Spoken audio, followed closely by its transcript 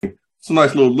It's a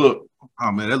nice little look.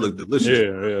 Oh man, that looked delicious.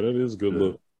 Yeah, that is a good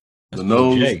look. The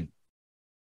nose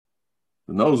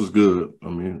is good. I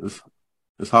mean,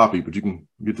 it's hoppy, but you can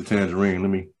get the tangerine.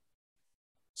 Let me.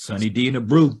 Sunny D in the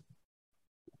brew.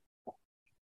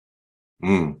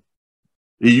 You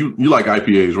like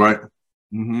IPAs, right?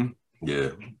 Mm-hmm. Yeah,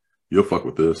 you'll fuck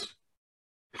with this.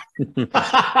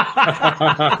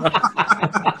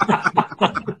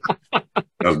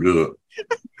 That's good.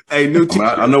 Hey, new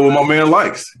I know what my man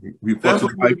likes. We fuck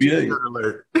with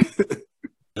IPA.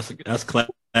 That's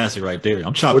classic right there.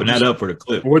 I'm chopping that up for the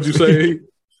clip. What'd you say?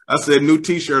 I said new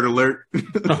T-shirt alert.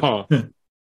 Oh.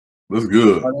 That's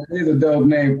good. Oh, that is a dope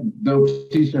name, dope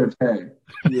T-shirt tag.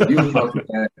 Yeah, you fuck with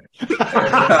that.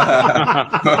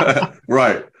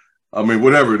 Right. I mean,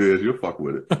 whatever it is, you'll fuck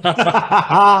with it.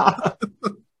 I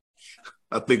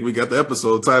think we got the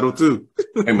episode title too.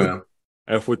 Hey, man.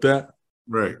 F with that.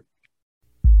 Right.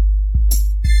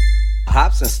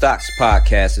 Hops and Stocks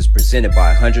podcast is presented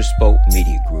by 100 Spoke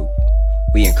Media Group.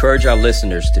 We encourage our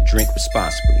listeners to drink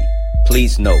responsibly.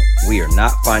 Please note, we are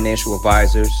not financial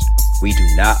advisors. We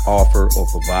do not offer or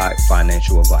provide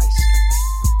financial advice.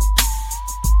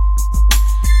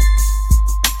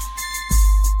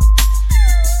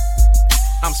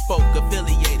 I'm Spoke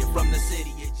affiliated from the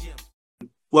city of Jim.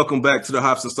 Welcome back to the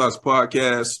Hops and Stocks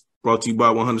podcast, brought to you by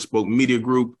 100 Spoke Media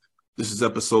Group. This is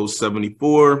episode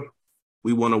 74.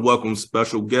 We want to welcome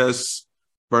special guest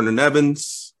Vernon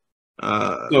Evans.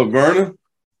 What's up, Vernon?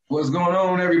 What's going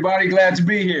on, everybody? Glad to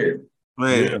be here.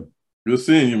 Man, Yeah. Good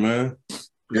seeing you, man.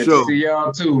 Good to see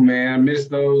y'all too, man. I missed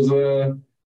those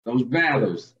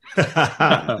battles.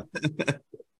 Shout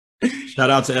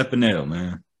out to FNL,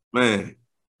 man. Man,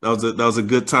 that was a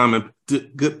good time and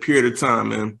good period of time,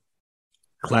 man.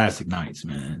 Classic nights,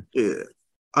 man. Yeah.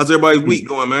 How's everybody's week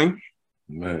going, man?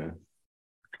 Man.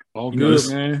 All You know, good,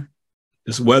 this- man.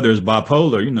 This weather is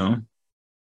bipolar, you know.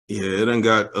 Yeah, it done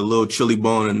got a little chilly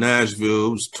bone in Nashville.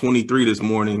 It was 23 this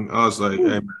morning. I was like, hey,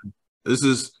 man, this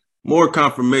is more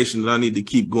confirmation that I need to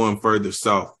keep going further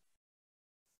south.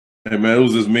 Hey, man, it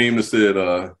was this meme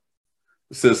that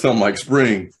said something like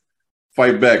spring,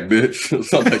 fight back, bitch.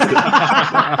 Something like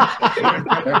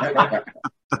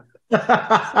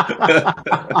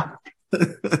that.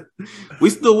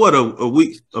 We still, a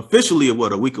week, officially, a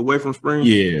week away from spring?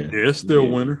 Yeah. Yeah, it's still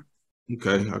winter.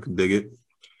 Okay, I can dig it.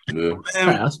 Yeah.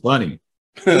 Man, That's funny.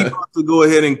 we about to go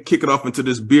ahead and kick it off into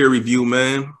this beer review,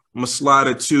 man. I'm going to slide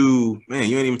it to, man,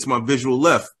 you ain't even to my visual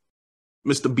left.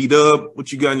 Mr. B-Dub,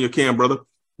 what you got in your can, brother?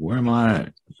 Where am I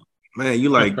at? Man, you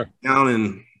like down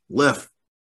and left.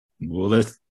 Well,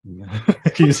 let's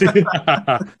can you see?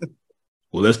 Well,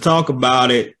 let's talk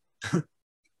about it.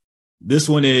 This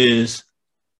one is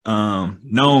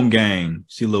Gnome Gang.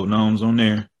 See little gnomes on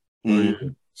there?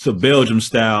 Mm. It's a Belgium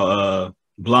style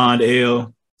blonde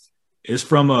ale. It's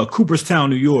from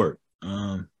Cooperstown, New York.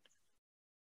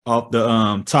 Off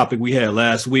the topic we had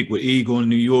last week with Eagle in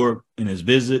New York and his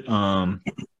visit.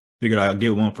 Figured I'd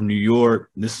get one from New York.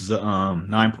 This is a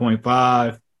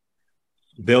 9.5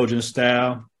 Belgian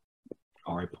style.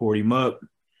 All right, poured him up.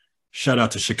 Shout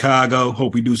out to Chicago.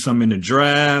 Hope we do something in the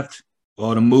draft.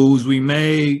 All the moves we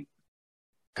made.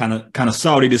 Kind of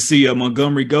salty to see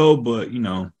Montgomery go, but you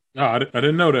know. No, I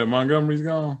didn't know that. Montgomery's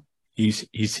gone. He's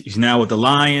now with the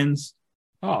Lions.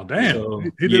 Oh, damn. So,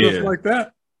 he did us like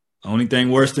that? Only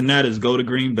thing worse than that is go to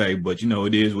Green Bay, but you know,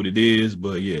 it is what it is.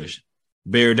 But yeah,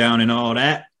 bear down and all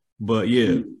that. But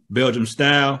yeah, Belgium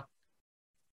style.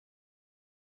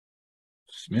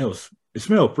 It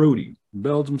smells fruity.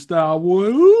 Belgium style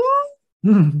wood.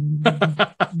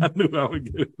 I knew I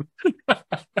would get it.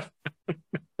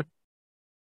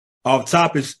 Off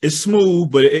top, it's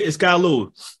smooth, but it's got a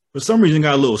little, for some reason,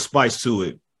 got a little spice to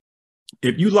it.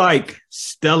 If you like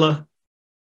Stella,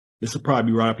 this will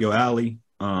probably be right up your alley.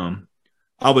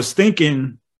 I was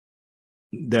thinking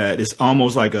that it's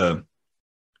almost like a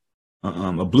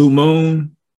Blue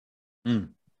Moon, but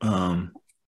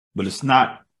it's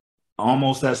not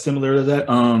almost that similar to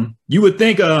that. You would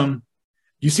think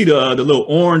you see the little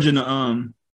orange in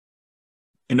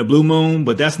the Blue Moon,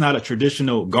 but that's not a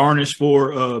traditional garnish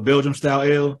for Belgium style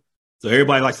ale. So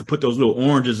everybody likes to put those little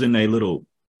oranges in their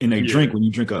drink when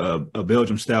you drink a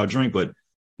Belgium style drink, but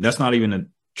that's not even a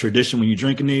tradition when you're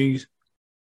drinking these.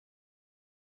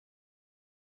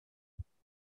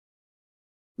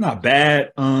 Not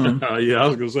bad. Yeah, I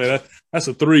was gonna say that's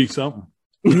a 3 something.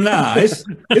 Nah, it's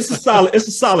a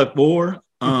solid 4.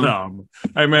 No,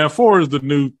 hey man, 4 is the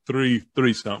new 3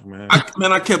 something, man.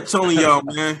 I kept telling y'all,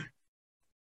 man.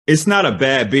 It's not a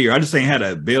bad beer. I just ain't had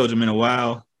a Belgium in a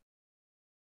while.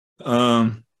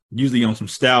 Usually on some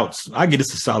stouts. I get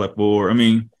it's a solid 4. I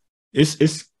mean,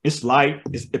 it's It's light.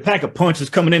 The pack of punch is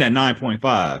coming in at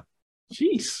 9.5.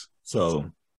 Jeez.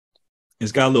 So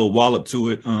it's got a little wallop to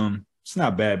it. It's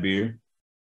not bad beer.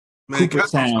 Man, Cats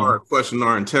Cooperstown. start questioning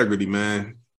our integrity,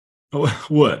 man.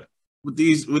 What? With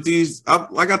these,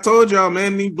 like I told y'all,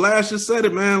 man, Blast just said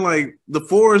it, man. Like the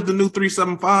 4 is the new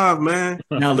 375, man.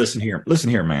 Now listen here,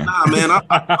 man. Nah, man,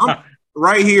 I'm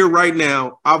right here, right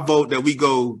now. I vote that we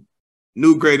go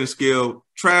new grading scale,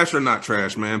 trash or not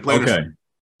trash, man. Plain Okay.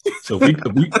 So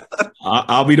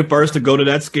I'll be the first to go to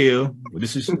that scale.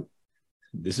 This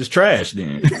is trash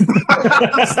then.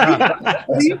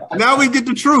 Now we get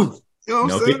the truth. You know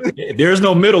what I'm saying? If there's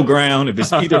no middle ground, if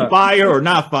it's either fire or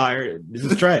not fire, this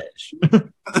is trash.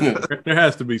 There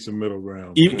has to be some middle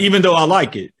ground. Even though I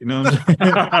like it, you know what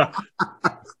I'm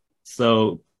saying?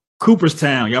 So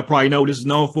Cooperstown, y'all probably know what this is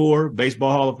known for.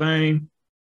 Baseball Hall of Fame,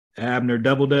 Abner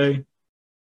Doubleday.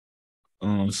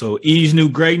 So E's new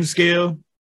grading scale.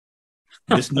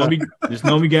 This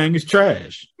Nomi gang is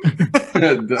trash.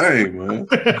 Dang, man.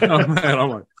 Oh, man, I'm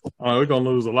like, we're gonna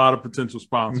lose a lot of potential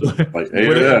sponsors. Like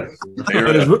ARF.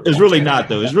 But it's really not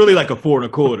though. It's really like a 4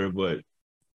 1/4, but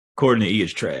according to E,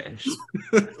 it's trash.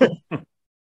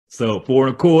 So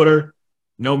 4 1/4,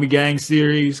 Nomi Gang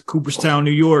series, Cooperstown,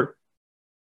 New York,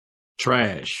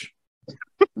 trash.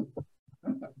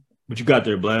 What you got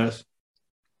there, Blast?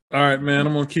 All right, man.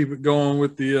 I'm gonna keep it going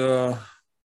with the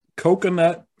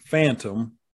Coconut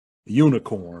Phantom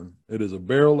Unicorn. It is a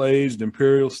barrel-aged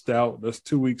imperial stout. That's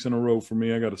 2 weeks in a row for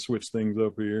me. I got to switch things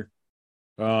up here.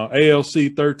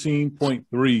 ALC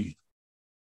 13.3.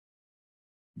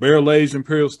 Barrel-aged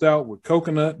imperial stout with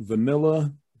coconut,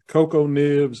 vanilla, cocoa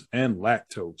nibs, and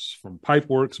lactose from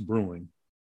Pipeworks Brewing.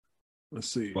 Let's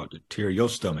see. About to tear your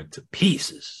stomach to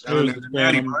pieces. Down in the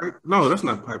Natty, right? No, that's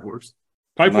not Pipeworks.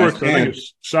 Pipeworks, Nice I think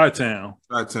it's Chi-Town.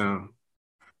 Chi-Town.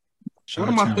 What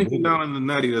am I thinking down in the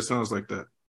Natty that sounds like that?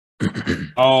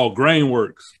 Oh,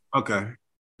 Grainworks. Okay.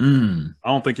 I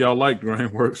don't think y'all like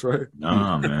Grainworks, right?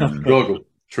 Nah, man. Struggle.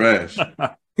 Trash.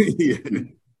 Yeah.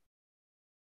 It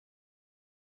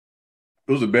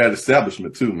was a bad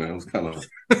establishment too, man. It was kind of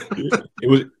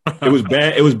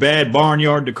It was bad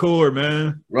barnyard decor,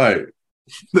 man. right.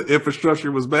 The infrastructure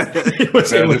was bad. It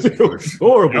was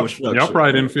horrible structure. Y'all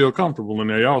probably didn't feel comfortable in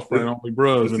there. Y'all was probably the only It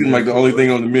bros. seemed like the only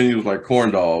thing on the menu was like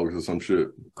corn dogs or some shit.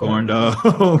 Corn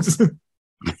dogs.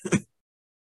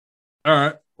 All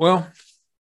right. Well,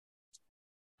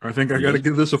 I think I got to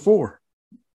give this a 4.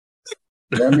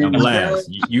 Blast.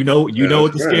 You know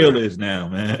what the scale is now,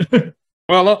 man.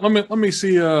 Well, let me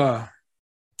see. You're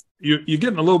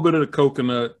getting a little bit of the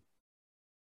coconut.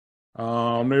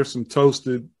 There's some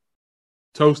toasted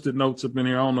notes up in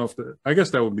here. I don't know if I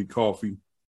guess that would be coffee.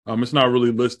 It's not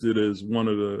really listed as one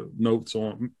of the notes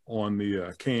on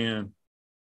the can.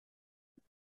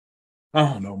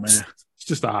 I don't know, man. It's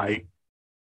just all right.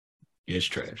 It's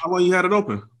trash. How long you had it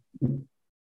open?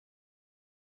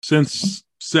 Since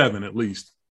 7 at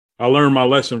least. I learned my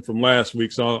lesson from last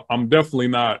week, so I'm definitely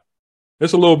not.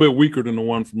 It's a little bit weaker than the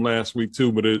one from last week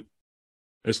too, but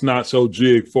it's not so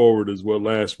jig forward as what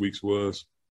last week's was.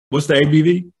 What's the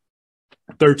ABV?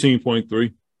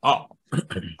 13.3. Oh,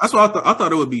 That's what I thought. I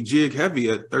thought it would be jig heavy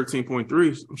at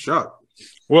 13.3. I'm shocked.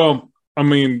 Well, I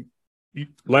mean,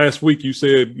 last week you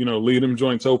said, leave them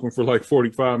joints open for like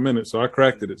 45 minutes. So I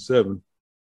cracked it at 7.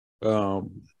 So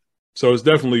it's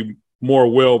definitely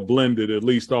more well blended, at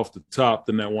least off the top,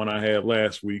 than that one I had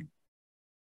last week.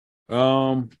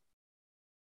 I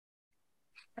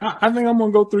think I'm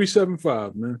going to go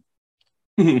 3.75, man.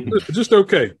 Just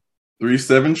okay.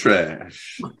 3.7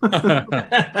 trash.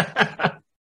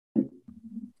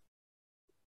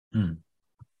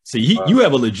 See, you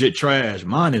have a legit trash.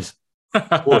 Mine is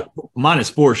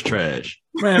sports trash.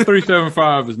 Man,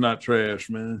 3.75 is not trash,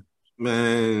 man.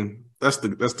 Man, that's the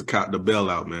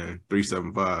bailout, man.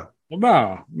 3.75.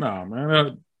 Well, no,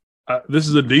 man. This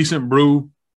is a decent brew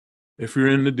if you're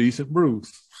into decent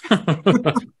brews.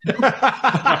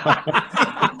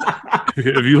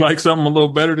 If you like something a little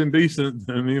better than decent,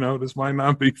 then, this might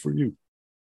not be for you.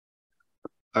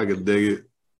 I can dig it.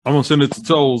 I'm going to send it to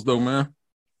Tolls, though, man.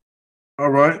 All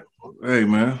right. Hey,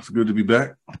 man. It's good to be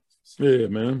back. Yeah,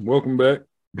 man. Welcome back.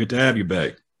 Good to have you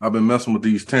back. I've been messing with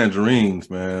these tangerines,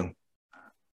 man.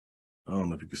 I don't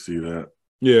know if you can see that.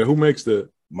 Yeah, who makes that?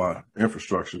 My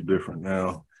infrastructure is different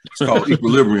now. It's called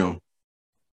Equilibrium.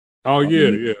 Oh,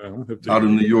 yeah. Out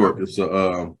in New York. It's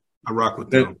I rock with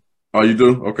them. Oh, you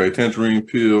do? Okay. Tangerine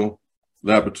Peel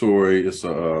Laboratory. It's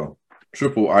a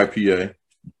triple IPA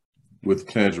with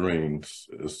tangerines.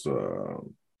 It's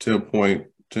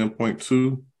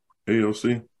 10.2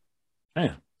 AOC.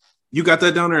 Damn. You got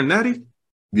that down there in Natty?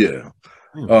 Yeah.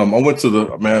 I went to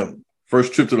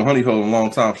First trip to the honey hole in a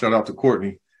long time. Shout out to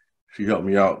Courtney. She helped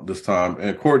me out this time.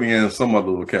 And Courtney and some other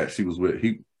little cat she was with.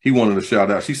 He wanted to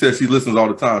shout out. She said she listens all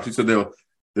the time. She said they'll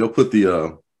put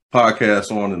the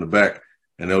podcast on in the back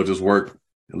and they'll just work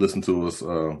and listen to us.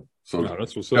 So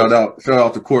that's what's shout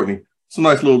out to Courtney. It's a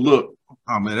nice little look.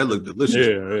 Oh man, that looked delicious.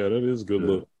 Yeah, that is a good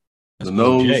look. The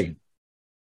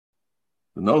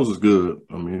nose is good.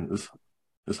 I mean,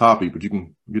 it's hoppy, but you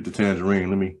can get the tangerine.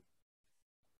 Let me.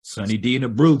 Sunny D in the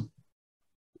brew.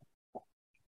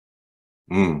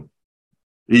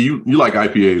 You like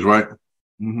IPAs, right?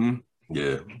 Mm-hmm.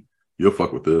 Yeah, you'll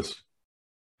fuck with this.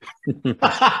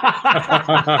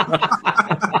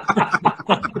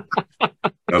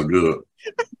 That's good.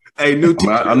 Hey, I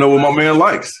know what my man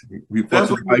likes. We fuck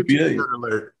with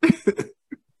IPA.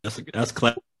 That's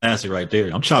classic right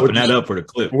there. I'm chopping that up for the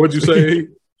clip. What'd you say?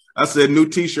 I said new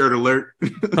T-shirt alert.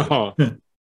 Oh.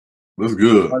 That's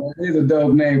good. That is a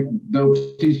dope name, dope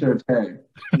T-shirt tag.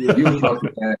 You fuck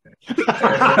with that.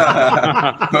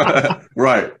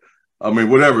 Right. I mean,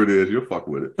 whatever it is, you'll fuck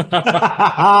with it.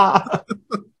 I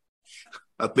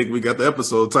think we got the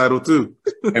episode title too.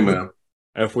 Hey man,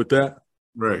 F with that.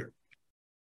 Right.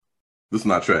 This is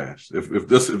not trash. If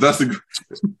that's a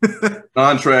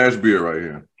non-trash beer right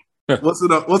here. What's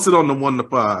it on the 1 to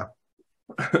 5?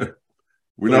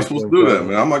 We're not supposed to do that,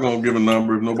 man. I'm not gonna give a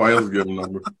number if nobody else gives a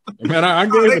number. Man, I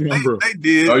gave a number. They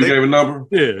did. Oh, you gave a number?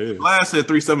 Yeah. Glass said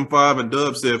 3.75 and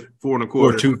Dub said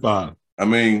 4.25. 4.25. I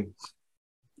mean,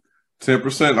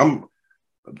 10%.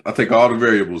 I take all the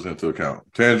variables into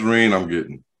account. Tangerine, I'm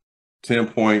getting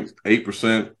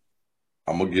 10.8%.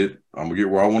 I'm gonna get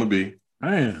where I want to be.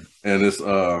 Man, and it's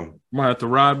might have to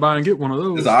ride by and get one of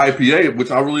those. It's an IPA, which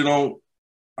I really don't.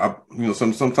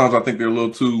 Sometimes I think they're a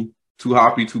little too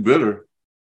hoppy, too bitter.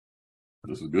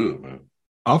 This is good, man.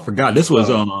 I forgot this was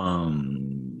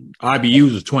on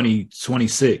IBUs was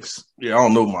 2026. Yeah, I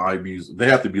don't know my IBUs. They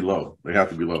have to be low.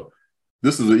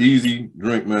 This is an easy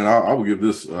drink, man. I would give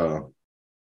this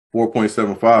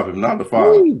 4.75, if not the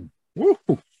 5. Woo.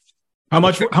 How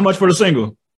much for the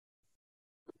single?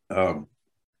 Like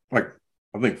I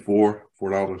think $4.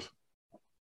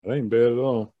 That ain't bad at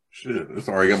all. Shit, it's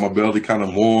already got my belly kind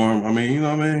of warm. I mean, you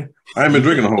know what I mean? I ain't been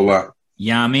drinking a whole lot.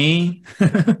 Yummy.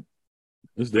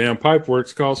 This damn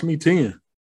Pipeworks cost me 10.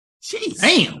 Jeez.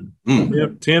 Damn.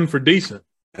 Yep, 10 for decent.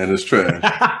 And it's trash.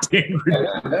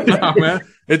 Nah, man,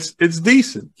 it's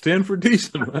decent. 10 for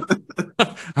decent, man.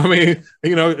 I mean,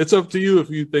 it's up to you if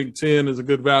you think 10 is a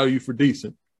good value for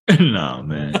decent. No,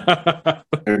 man.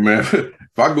 Hey, man, if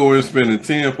I go in spending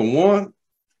 10 for one,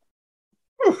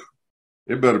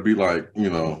 it better be like,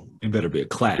 it better be a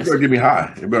class. It better get me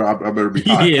high. I better be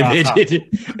high. Yeah,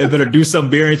 it better do something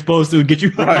beer ain't supposed to get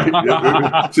you high.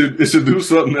 Right. It should do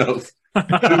something else.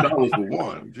 $10 for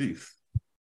one. Jeez.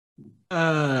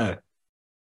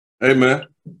 Hey, man,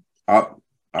 I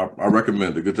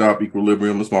recommend it. Good job,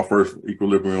 Equilibrium. This is my first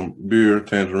Equilibrium beer,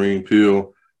 Tangerine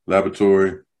Peel,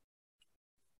 Laboratory.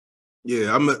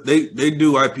 Yeah, they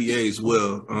do IPAs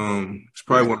well. It's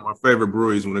probably one of my favorite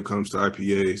breweries when it comes to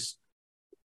IPAs.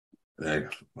 Hey,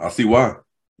 I see why.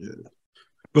 Yeah.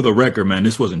 For the record, man,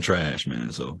 this wasn't trash,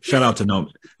 man. So shout out to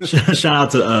shout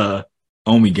out to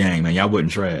Omi Gang, man. Y'all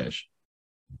wasn't trash.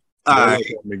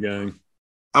 Omi Gang.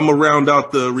 I'm gonna round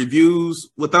out the reviews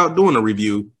without doing a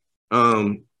review.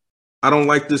 I don't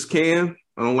like this can.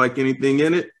 I don't like anything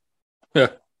in it. Yeah.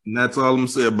 And that's all I'm gonna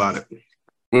say about it.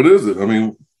 What is it? I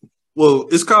mean, well,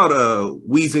 it's called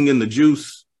Wheezing in the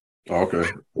Juice. Oh, okay.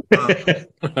 I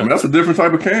mean, that's a different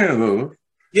type of can, though.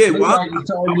 Yeah, well,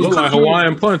 look like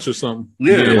Hawaiian Punch or something.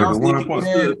 Yeah, Hawaiian Punch.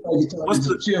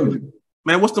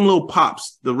 What's them little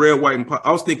pops? The red, white, and pop.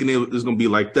 I was thinking it was gonna be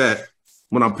like that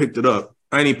when I picked it up.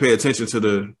 I didn't even pay attention to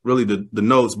the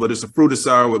notes, but it's a fruited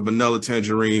sour with vanilla,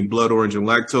 tangerine, blood orange, and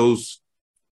lactose.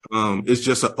 It's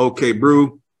just an okay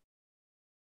brew.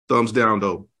 Thumbs down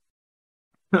though.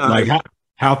 Like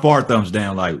how far thumbs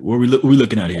down? Like what we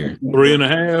looking at here?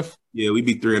 3.5. Yeah, we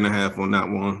be 3.5 on that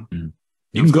one.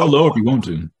 You can go low if you want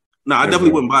to. No, I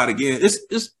definitely wouldn't buy it again.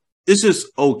 It's just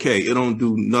okay. It don't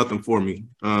do nothing for me.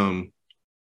 I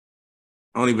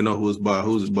don't even know who it's by.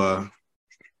 Who's it by?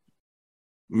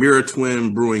 Mirror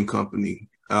Twin Brewing Company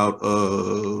out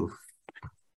of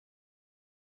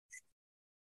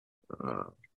I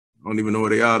don't even know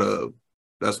where they out of.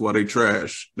 That's why they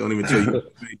trash. Don't even tell you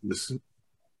this.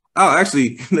 Oh,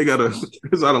 actually,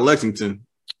 it's out of Lexington.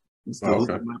 It's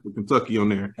okay. Kentucky on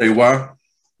there. Hey, why?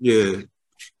 Yeah.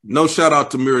 No shout out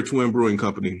to Mirror Twin Brewing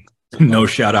Company. No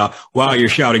shout out. Wow, you're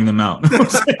shouting them out.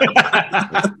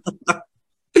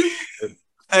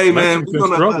 Hey man, we're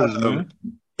gonna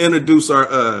introduce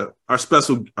our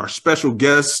special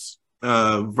guest.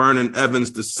 Vernon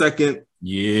Evans II.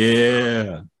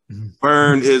 Yeah.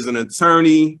 Vern is an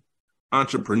attorney,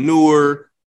 entrepreneur,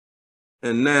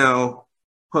 and now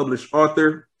published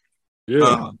author.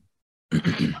 Yeah.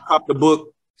 Copped the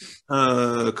book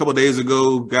a couple of days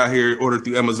ago, got here, ordered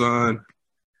through Amazon.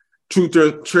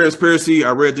 Truth Transparency,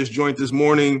 I read this joint this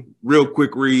morning, real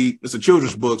quick read. It's a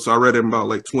children's book, so I read it in about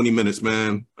like 20 minutes,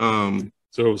 man.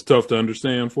 So it was tough to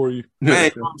understand for you?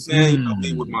 Man, you know what I'm saying? You know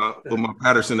me with my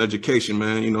Patterson education,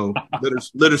 man. You know,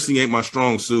 literacy ain't my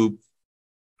strong suit.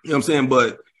 You know what I'm saying?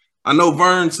 But I know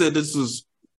Vern said this is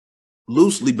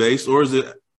loosely based, or is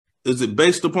it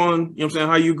based upon, you know what I'm saying,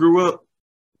 how you grew up?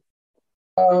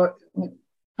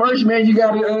 First, man, you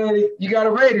gotta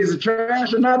rate it. Is it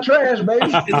trash or not trash,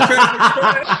 baby?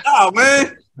 Oh,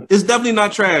 man. It's definitely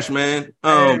not trash, man.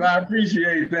 Hey, I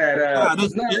appreciate that.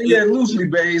 Loosely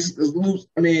based. It's loose.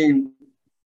 I mean,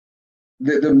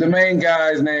 the main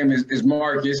guy's name is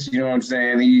Marcus. You know what I'm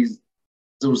saying? He's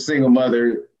a single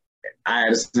mother. I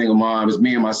had a single mom. It's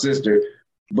me and my sister.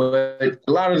 But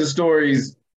a lot of the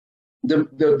stories,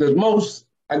 the most,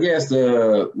 I guess,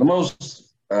 the most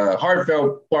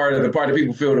heartfelt part that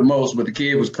people feel the most, but the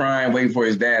kid was crying, waiting for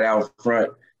his dad out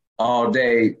front all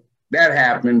day. That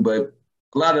happened, but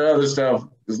a lot of other stuff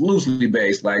is loosely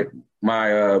based. Like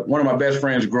my one of my best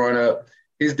friends growing up,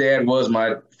 his dad was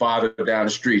my father down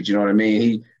the street. You know what I mean?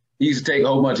 He used to take a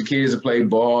whole bunch of kids to play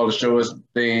ball, to show us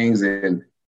things and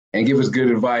give us good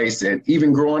advice. And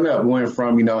even growing up, we went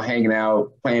from, hanging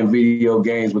out, playing video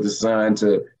games with his son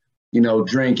to,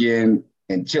 drinking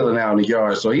and chilling out in the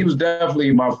yard. So he was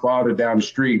definitely my father down the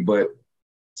street, but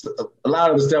a lot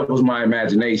of the stuff was my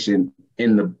imagination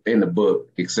in the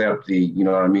book, except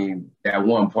that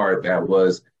one part that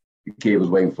was the kid was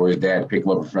waiting for his dad to pick him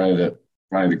up in front of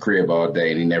the crib all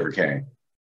day, and he never came.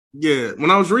 Yeah, when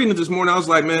I was reading it this morning, I was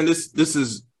like, man, this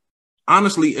is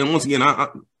honestly, and once again, I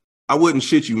wouldn't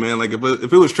shit you, man. Like if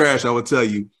it was trash, I would tell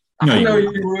you. I know you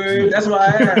would. That's why I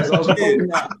asked.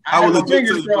 I would legit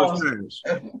tell you it was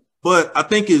trash. But I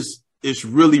think it's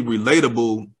really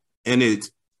relatable, and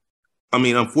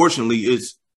unfortunately,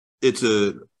 it's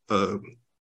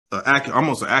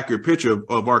almost an accurate picture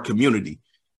of our community.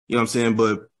 You know what I'm saying?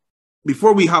 But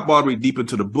before we hop all the way deep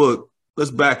into the book, let's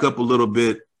back up a little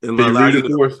bit and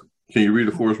Can you read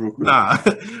it for us real quick? Nah,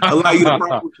 allow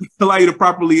you to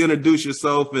properly introduce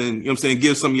yourself and,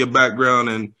 give some of your background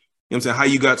and, how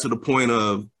you got to the point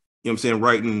of,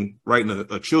 writing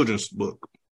a children's book.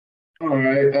 All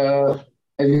right.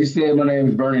 As you said, my name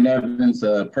is Vernon Evans,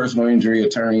 a personal injury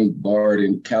attorney, barred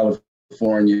in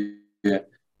California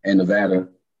and Nevada.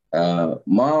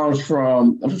 I'm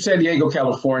from San Diego,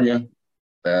 California.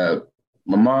 My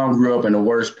mom grew up in the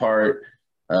worst part,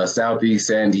 Southeast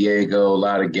San Diego, a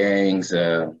lot of gangs,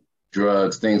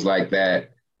 drugs, things like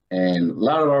that. And a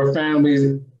lot of our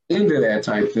families into that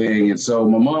type thing. And so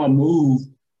my mom moved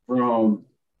from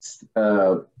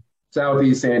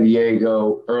Southeast San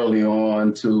Diego early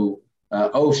on to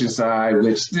Oceanside,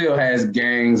 which still has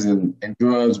gangs and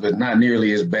drugs, but not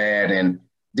nearly as bad, and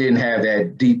didn't have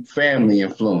that deep family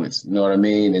influence. You know what I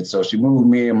mean? And so she moved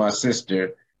me and my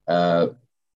sister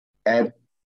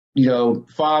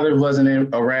father wasn't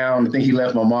around. I think he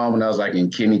left my mom when I was like in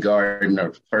kindergarten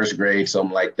or first grade,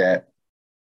 something like that.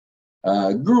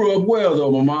 Grew up well,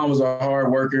 though. My mom was a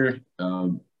hard worker,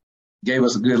 gave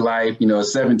us a good life. At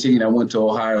 17, I went to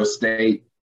Ohio State.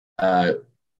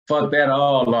 Fucked that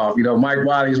all off. Mike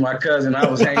Wiley's my cousin. I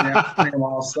was hanging out with him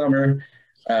all summer,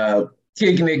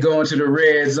 kicking it, going to the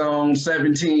red zone,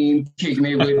 17, kicking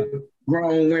it with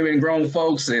grown women, grown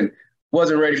folks, and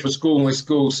wasn't ready for school when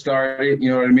school started. You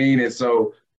know what I mean? And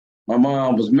so my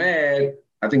mom was mad.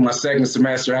 I think my second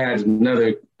semester, I had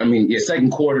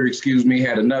second quarter,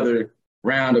 had another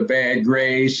round of bad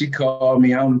grades. She called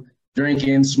me. I'm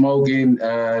drinking, smoking,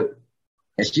 and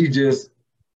she just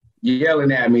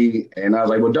yelling at me. And I was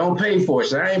like, well, don't pay for it.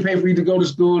 She said, I ain't paying for you to go to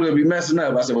school to be messing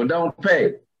up. I said, well, don't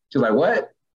pay. She's like,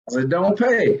 what? I said, don't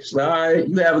pay. She's like, all right,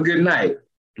 you have a good night.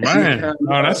 Man,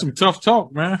 that's some tough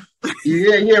talk, man.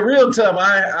 Yeah, real tough.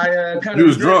 I kind of. You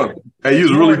was drunk. Hey, you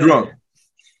was really drunk.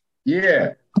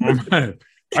 Yeah. Oh, man.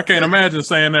 I can't imagine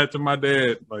saying that to my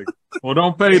dad. Like, well,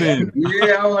 don't pay then.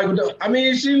 Yeah, I was like, well,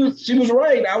 she was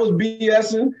right. I was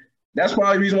BSing. That's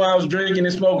probably the reason why I was drinking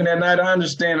and smoking that night. I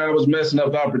understand I was messing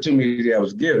up the opportunity I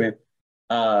was given.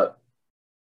 And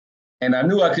I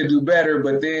knew I could do better,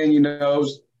 but then,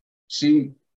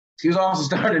 she was also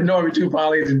starting to ignore me too,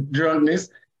 probably the drunkenness.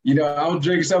 I was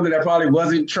drinking something that probably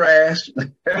wasn't trash.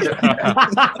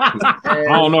 I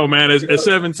don't know, man. At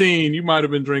 17, you might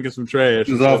have been drinking some trash.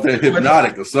 It was off that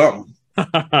hypnotic or something.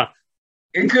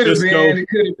 It could have been. It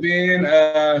could have been.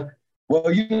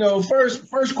 Well,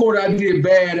 first quarter I did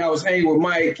bad. I was hanging with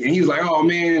Mike, and he was like, "Oh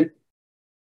man,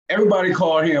 everybody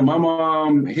called him. My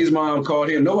mom, his mom called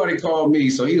him. Nobody called me."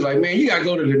 So he was like, "Man, you gotta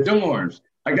go to the dorms."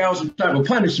 Like that was some type of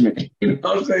punishment. You know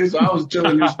what I'm saying? So I was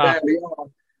chilling this badly off.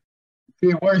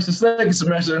 It worse the second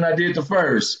semester than I did the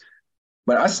first.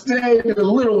 But I stayed a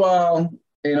little while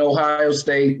in Ohio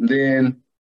State, and then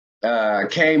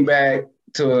came back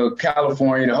to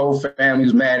California. The whole family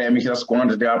was mad at me because I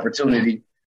squandered the opportunity.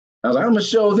 I was like, I'm going to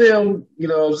show them,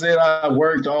 what I'm saying? I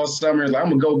worked all summer. Like, I'm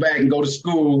going to go back and go to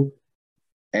school.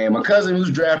 And my cousin was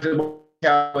drafted by the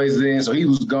Cowboys then, so he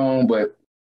was gone, but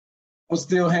I was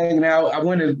still hanging out. I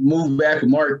went and moved back with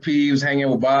Mark P. Was hanging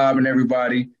with Bob and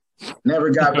everybody.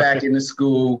 Never got back into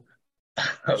school.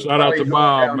 Shout out to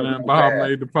Bob, man. Bob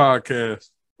made the podcast.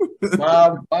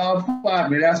 Bob,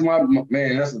 man, that's my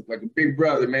man. That's like a big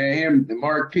brother, man. Him and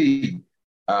Mark P.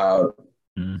 So,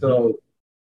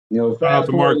 shout out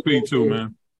to Mark P. too,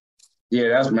 man.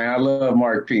 Yeah, man. I love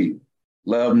Mark P.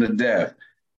 Love him to death.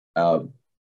 So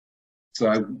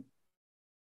I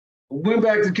went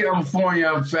back to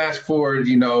California. Fast forward,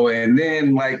 and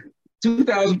then like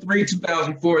 2003,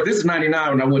 2004. This is '99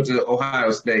 when I went to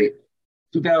Ohio State.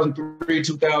 2003,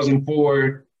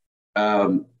 2004.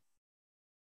 I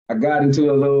got into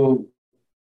a little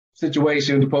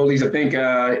situation with the police. I think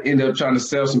I ended up trying to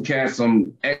sell some cats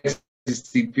some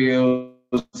ecstasy pills.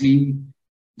 He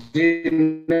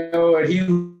didn't know it. He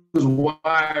was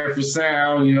wired for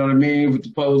sound, you know what I mean, with the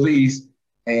police.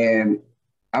 And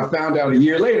I found out a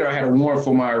year later I had a warrant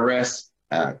for my arrest.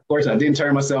 Of course, I didn't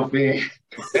turn myself in.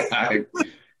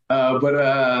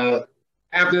 But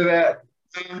after that,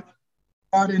 I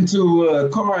got into a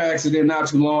car accident not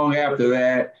too long after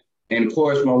that. And of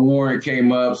course, my warrant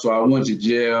came up, so I went to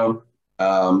jail.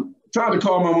 Tried to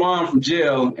call my mom from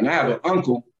jail, and I have an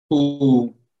uncle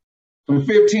who, from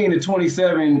 15 to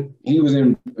 27, he was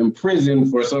in prison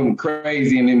for something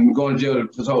crazy and then going to jail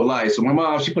his whole life. So my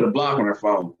mom, she put a block on her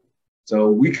phone. So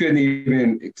we couldn't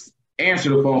even answer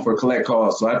the phone for collect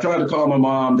calls. So I tried to call my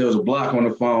mom. There was a block on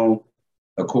the phone.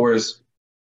 Of course,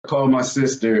 I called my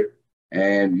sister,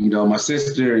 and, my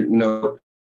sister,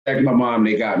 back my mom,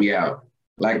 they got me out.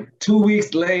 Like 2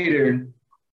 weeks later,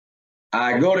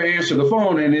 I go to answer the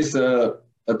phone, and it's a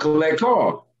collect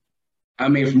call.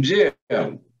 From jail.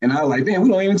 And I was like, damn, we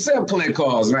don't even accept collect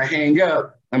calls. And I hang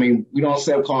up. We don't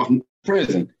accept calls from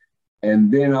prison.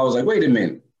 And then I was like, wait a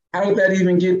minute. How did that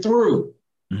even get through?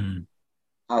 Mm-hmm.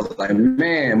 I was like,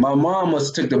 man, my mom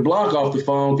must have took the block off the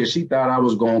phone because she thought I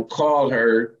was going to call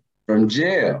her from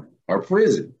jail or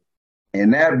prison.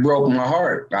 And that broke my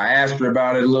heart. I asked her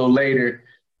about it a little later.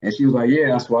 And she was like, yeah,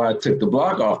 that's why I took the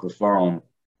block off the phone.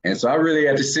 And so I really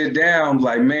had to sit down,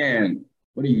 like, man,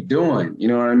 what are you doing? You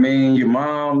know what I mean? Your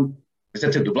mom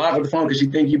took the block off the phone because she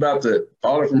think you about to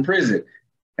call her from prison.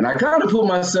 And I kind of put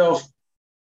myself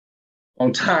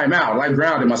on timeout. I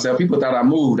grounded myself. People thought I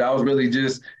moved. I was really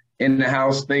just in the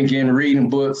house thinking, reading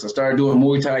books. I started doing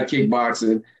Muay Thai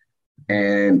kickboxing.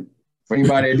 And for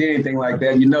anybody that did anything like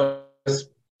that, it's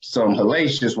some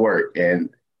hellacious work. And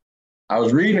I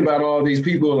was reading about all these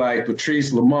people like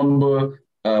Patrice Lumumba,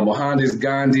 Mohandas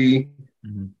Gandhi,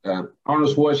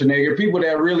 Arnold Schwarzenegger, people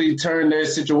that really turned their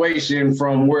situation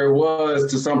from where it was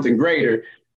to something greater.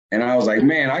 And I was like,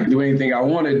 man, I can do anything I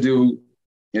want to do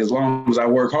as long as I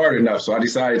work hard enough. So I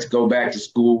decided to go back to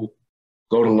school,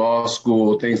 go to law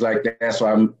school, things like that. So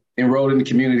I'm enrolled in the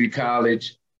community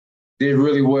college, did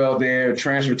really well there,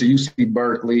 transferred to UC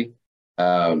Berkeley,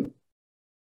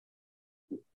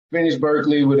 finished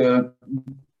Berkeley with a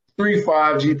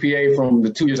 3.5 GPA from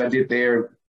the 2 years I did there.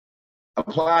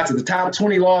 Applied to the top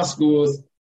 20 law schools. Of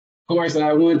course,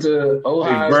 I went to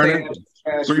Ohio Vernon,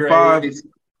 State.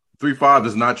 3.5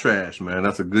 is not trash, man.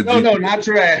 That's a good. No, not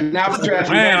trash. Not trash.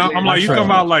 Man, I'm like, you talking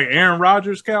about like Aaron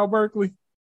Rodgers, Cal Berkeley?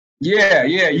 Yeah,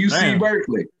 UC Damn.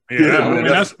 Berkeley.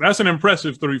 Yeah, that's an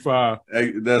impressive 3.5.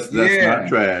 Hey, that's not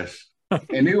trash.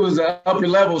 And it was upper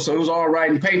level, so it was all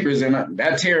writing papers, and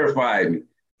that terrified me.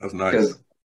 That's nice.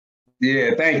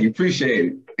 Yeah, thank you.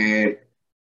 Appreciate it.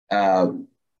 And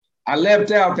I left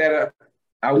out that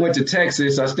I went to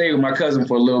Texas. I stayed with my cousin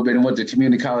for a little bit and went to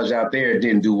community college out there. It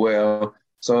didn't do well.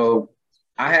 So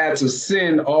I had to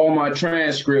send all my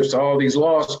transcripts to all these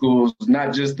law schools,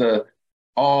 not just the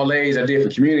all A's I did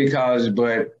for community college,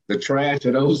 but the trash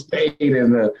of those state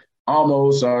and the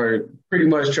almost are pretty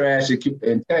much trash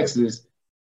in Texas.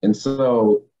 And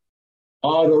so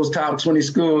all those top 20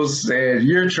 schools said,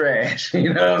 you're trash.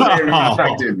 You know what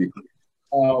I'm saying? Me.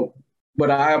 But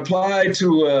I applied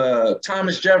to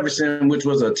Thomas Jefferson, which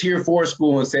was a tier 4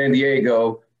 school in San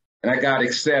Diego, and I got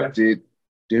accepted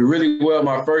did really well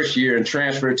my first year and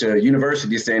transferred to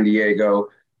University of San Diego,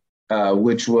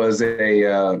 which was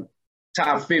a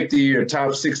top 50 or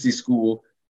top 60 school.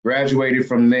 Graduated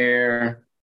from there,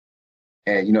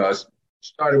 and I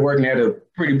started working at a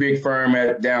pretty big firm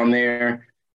down there.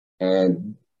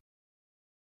 And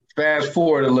fast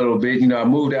forward a little bit, I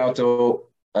moved out to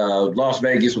Las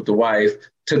Vegas with the wife,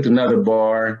 took another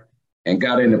bar, and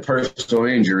got into personal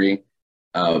injury.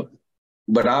 But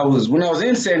when I was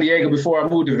in San Diego before I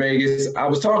moved to Vegas, I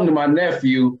was talking to my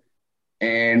nephew,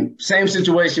 and same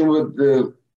situation with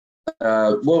the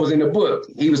what was in the book.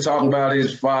 He was talking about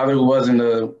his father who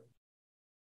wasn't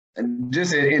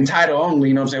just in title only,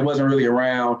 you know what I'm saying, wasn't really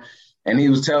around. And he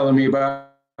was telling me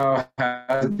about how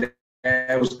his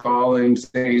dad was calling,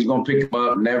 saying he's going to pick him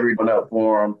up, never went up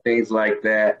for him, things like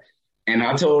that. And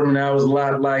I told him that was a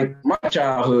lot like my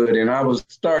childhood. And I was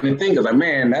starting to think, I was like,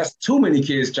 man, that's too many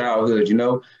kids' childhood,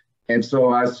 And so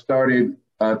I started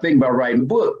thinking about writing a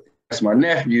book. That's my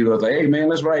nephew. I was like, hey, man,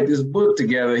 let's write this book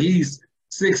together. He's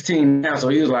 16 now, so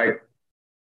he was like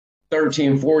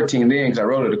 13, 14 then, because I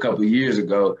wrote it a couple of years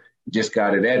ago, just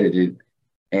got it edited.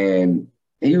 And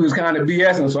he was kind of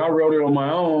BSing, so I wrote it on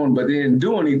my own, but didn't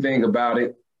do anything about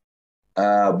it.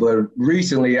 But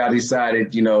recently I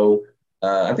decided,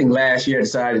 I think last year I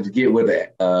decided to get with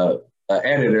an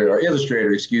editor or illustrator,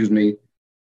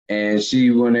 and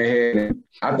she went ahead and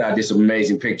I thought I did some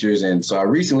amazing pictures. And so I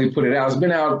recently put it out. It's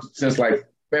been out since like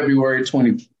February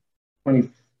 26th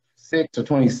or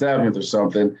 27th or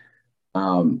something.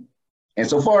 And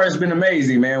so far it's been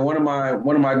amazing, man. One of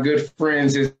my good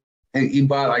friends, he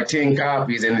bought like 10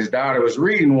 copies, and his daughter was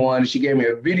reading one. She gave me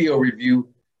a video review,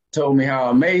 told me how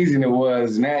amazing it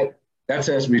was, and that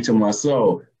touched me to my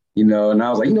soul, And I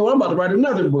was like, I'm about to write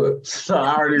another book. So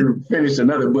I already finished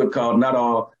another book called Not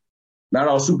All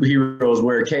Superheroes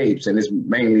Wear Capes, and it's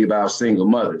mainly about single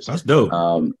mothers. That's dope.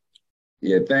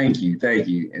 Yeah, thank you.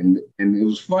 And it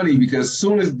was funny because as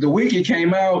soon as the week it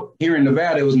came out here in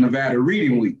Nevada, it was Nevada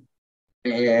Reading Week.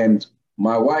 And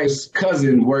my wife's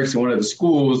cousin works in one of the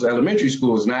schools, elementary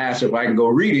schools, and I asked her if I could go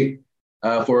read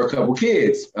it for a couple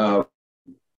kids. And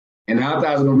I thought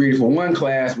I was going to read it for one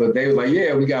class, but they was like,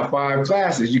 yeah, we got 5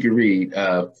 classes you can read. 2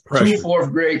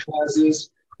 4th grade classes,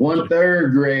 1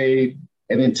 3rd grade,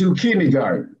 and then 2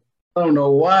 kindergarten. I don't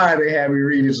know why they had me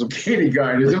reading some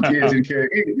kindergarten. Some kids didn't care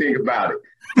anything about it.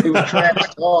 It was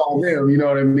trash to all of them, you know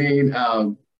what I mean?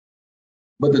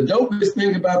 But the dopest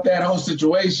thing about that whole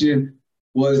situation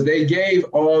was they gave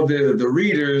all the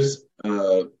readers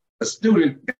a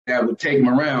student that would take them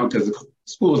around because the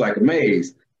school was like a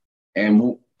maze.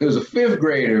 And there was a 5th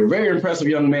grader, a very impressive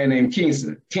young man named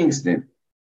Kingston.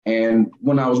 And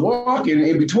when I was walking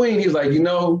in between, he was like,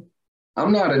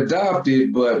 I'm not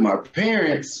adopted, but my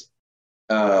parents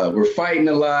were fighting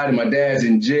a lot and my dad's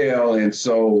in jail. And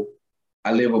so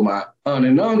I live with my aunt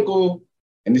and uncle,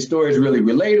 and this story is really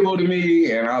relatable to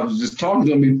me. And I was just talking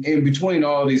to him in between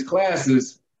all these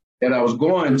classes that I was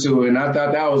going to. And I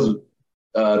thought that was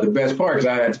the best part because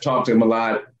I had to talk to him a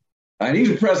lot. And he's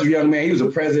an impressive young man. He was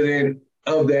a president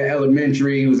of that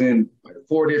elementary. He was in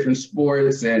 4 different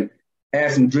sports and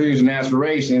had some dreams and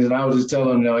aspirations. And I was just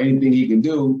telling him, anything he can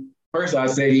do. First, I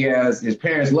say his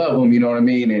parents love him, you know what I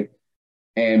mean?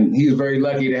 And he was very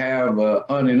lucky to have an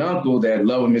aunt and uncle that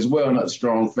love him as well, and a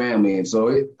strong family. And so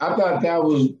I thought that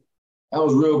was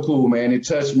real cool, man. It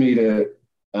touched me that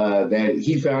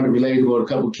he found it relatable to a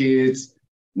couple kids,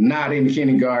 not in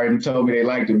kindergarten, told me they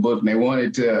liked the book and they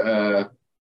wanted to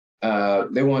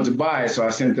buy it. So I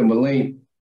sent them a link,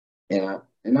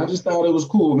 and I just thought it was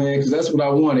cool, man, because that's what I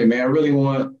wanted, man. I really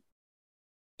want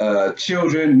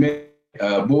children,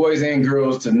 boys and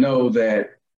girls, to know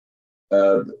that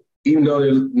even though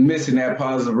they're missing that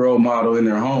positive role model in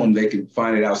their home, they can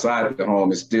find it outside the home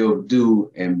and still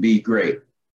do and be great.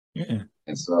 Yeah.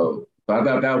 And so I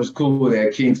thought that was cool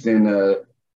that Kingston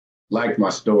liked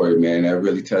my story, man. That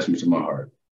really touched me to my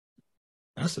heart.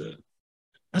 That's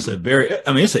a very,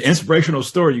 it's an inspirational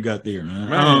story you got there,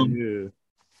 man. Yeah.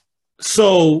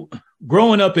 So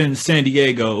growing up in San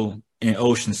Diego and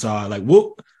Oceanside,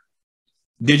 what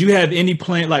did you have any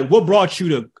plan? What brought you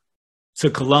to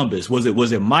Columbus? Was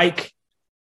it Mike?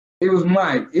 It was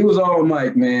Mike. It was all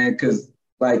Mike, man. Because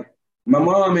my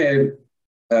mom had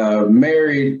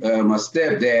married my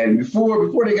stepdad, and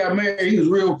before they got married, he was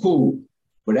real cool.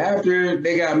 But after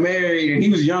they got married, and he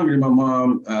was younger than my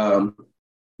mom,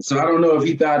 so I don't know if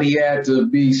he thought he had to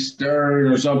be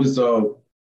stern or something. So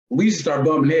we used to start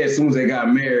bumping heads as soon as they got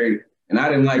married, and I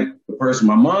didn't like the person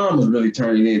my mom was really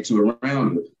turning into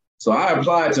around her. So I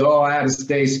applied to all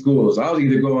out-of-state schools. I was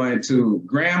either going to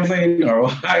Grambling or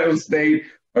Ohio State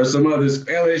or some other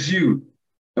LSU.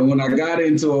 And when I got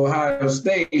into Ohio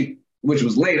State, which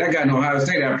was late, I got in Ohio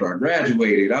State after I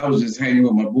graduated. I was just hanging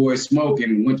with my boys smoking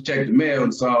and went to check the mail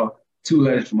and saw 2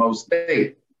 letters from O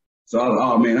State. So I was like,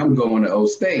 oh man, I'm going to O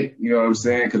State. You know what I'm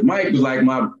saying? Because Mike was like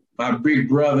my big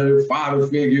brother, father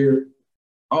figure,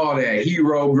 all that,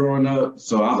 hero growing up.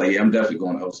 So I was like, yeah, I'm definitely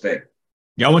going to O State.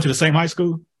 Y'all went to the same high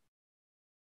school?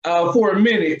 For a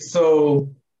minute. So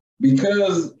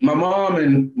because my mom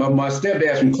and my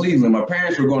stepdad's from Cleveland, my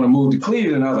parents were going to move to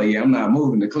Cleveland. I was like, yeah, I'm not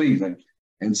moving to Cleveland.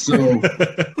 And so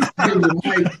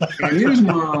Mike and his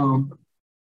mom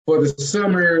for the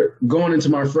summer going into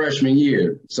my freshman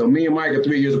year. So me and Mike are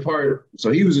 3 years apart.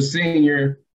 So he was a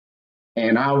senior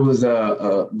and I was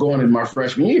going in my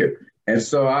freshman year. And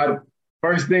so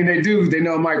first thing they do, they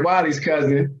know Mike Wiley's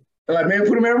cousin. They're like, man,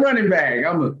 put him at running back.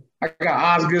 I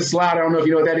got Osgood slide. I don't know if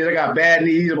you know what that is. I got bad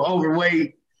knees. I'm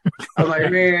overweight. I was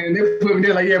like, man, they put me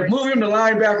there like, yeah, move him to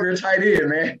linebacker or tight end,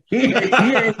 man. He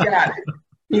ain't got it.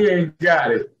 He ain't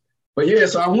got it. But yeah,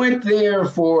 so I went there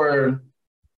for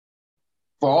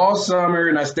all summer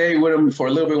and I stayed with him for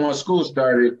a little bit when school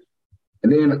started.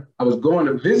 And then I was going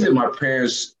to visit my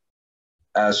parents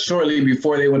shortly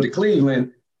before they went to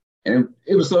Cleveland. And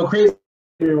it was so crazy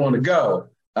I didn't want to go.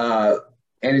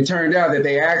 And it turned out that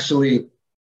they actually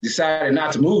decided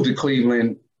not to move to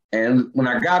Cleveland. And when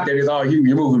I got there, they said, oh,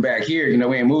 you're moving back here. You know,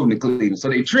 we ain't moving to Cleveland. So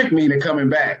they tricked me into coming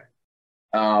back.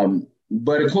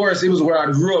 But of course, it was where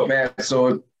I grew up at.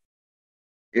 So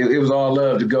it was all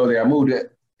love to go there. I moved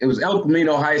it was El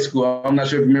Camino High School. I'm not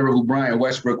sure if you remember who Brian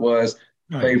Westbrook was.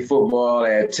 Right. Played football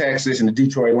at Texas and the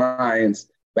Detroit Lions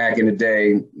back in the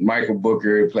day. Michael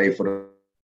Booker played for the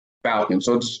Falcons.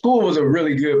 So the school was a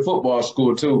really good football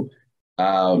school too.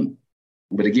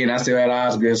 But again, I still had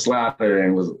Osgood Slaughter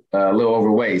and was a little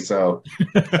overweight. So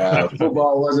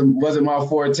football wasn't my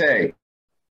forte.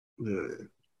 Yeah.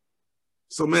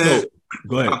 So man,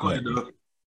 go ahead.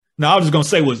 No, I was just gonna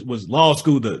say, was law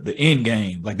school the end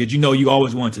game? Like, did you know you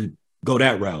always wanted to go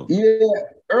that route? Yeah,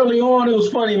 early on it was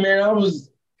funny, man. I was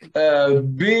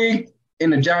big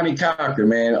into Johnny Cochran,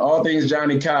 man. All things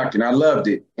Johnny Cochran, I loved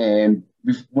it. And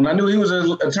when I knew he was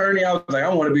an attorney, I was like,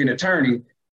 I want to be an attorney.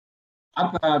 I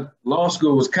thought law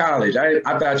school was college. I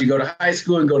thought you go to high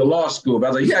school and go to law school. But I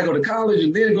was like, you gotta go to college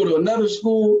and then go to another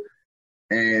school.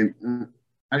 And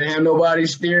I didn't have nobody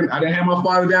steering. I didn't have my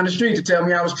father down the street to tell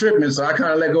me I was tripping. So I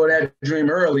kind of let go of that dream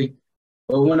early.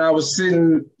 But when I was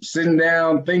sitting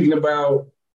down thinking about,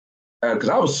 because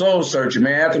I was soul searching,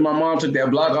 man. After my mom took that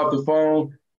block off the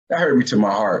phone, that hurt me to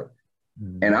my heart.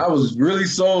 Mm-hmm. And I was really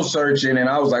soul searching. And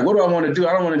I was like, what do I want to do?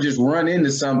 I don't want to just run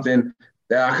into something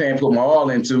that I can't put my all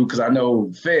into because I know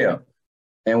it'll fail.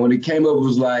 And when it came up, it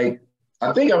was like,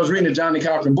 I think I was reading a Johnny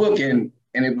Cochran book and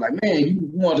it was like, man, you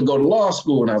want to go to law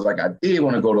school. And I was like, I did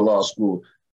want to go to law school.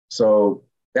 So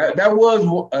that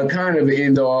was a kind of an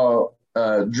end-all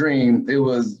dream.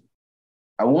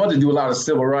 I wanted to do a lot of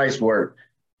civil rights work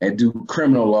and do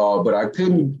criminal law, but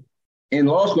in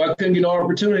law school, I couldn't get no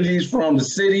opportunities from the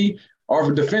city or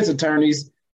for defense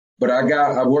attorneys. But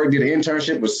I worked, did an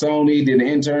internship with Sony, did an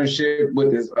internship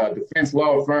with this defense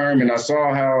law firm, and I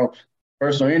saw how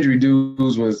personal injury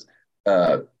dudes was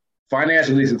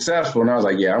financially successful, and I was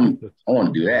like, yeah, I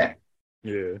want to do that.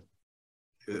 Yeah.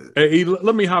 Hey,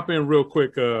 let me hop in real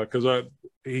quick because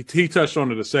he touched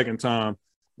on it a second time.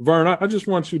 Vern, I just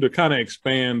want you to kind of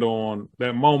expand on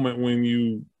that moment when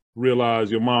you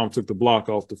realized your mom took the block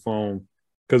off the phone,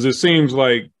 because it seems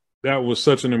like that was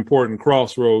such an important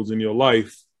crossroads in your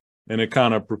life. And it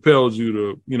kind of propelled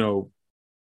you to,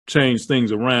 change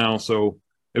things around. So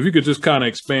if you could just kind of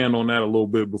expand on that a little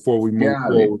bit before we move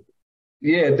forward.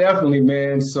 Yeah, definitely,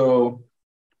 man. So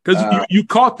because you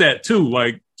caught that too.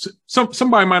 Like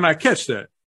somebody might not catch that.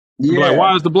 Yeah. Like,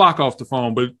 why is the block off the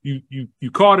phone? But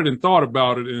you caught it and thought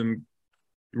about it and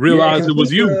realized it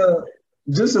was you.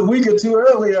 Just a week or two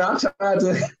earlier, I tried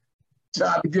to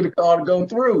get a call to go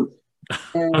through,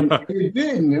 and it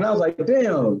didn't. And I was like,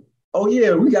 damn. Oh,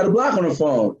 yeah, we got a block on the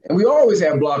phone. And we always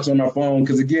have blocks on our phone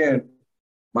because, again,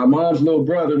 my mom's little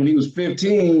brother, when he was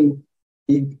 15,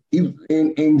 he was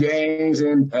in gangs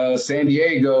in San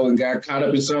Diego and got caught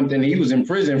up in something. He was in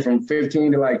prison from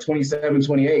 15 to like 27,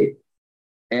 28.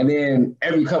 And then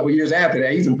every couple of years after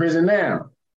that, he's in prison now.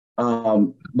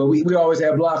 But we always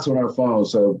have blocks on our phone.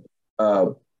 So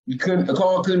a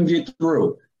call couldn't get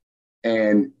through.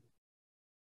 And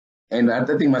I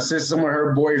think my sister, some of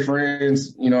her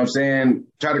boyfriends, you know what I'm saying,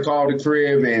 try to call the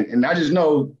crib. And I just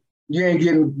know you ain't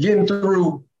getting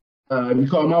through. You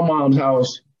call my mom's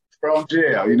house from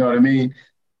jail, you know what I mean?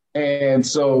 And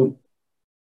so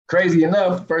crazy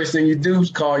enough, first thing you do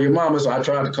is call your mama. So I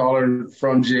tried to call her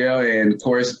from jail. And of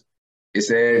course, it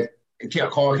said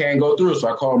call can't go through. So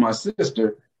I called my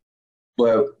sister.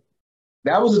 But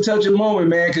that was a touching moment,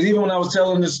 man, because even when I was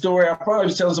telling this story, I probably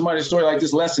was telling somebody a story like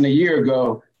this less than a year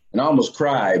ago, and I almost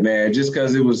cried, man, just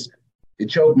because it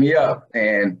choked me up.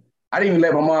 And I didn't even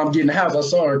let my mom get in the house. I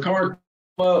saw her car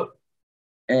come up,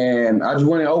 and I just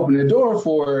went and opened the door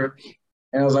for her,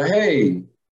 and I was like, hey,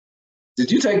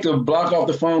 did you take the block off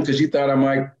the phone because you thought I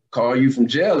might call you from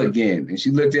jail again? And she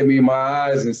looked at me in my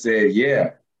eyes and said,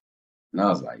 yeah. And I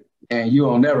was like, man, you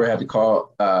don't never have to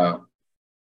call.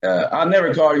 I'll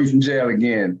never call you from jail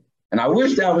again. And I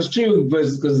wish that was true,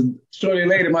 because shortly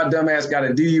later, my dumb ass got a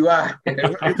DUI.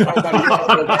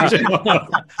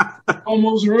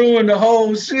 Almost ruined the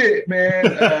whole shit, man.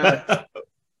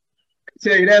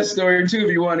 Tell you that story too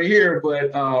if you want to hear.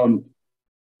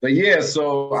 But yeah,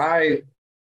 so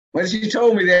when she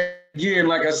told me that again,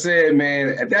 like I said,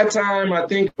 man, at that time, I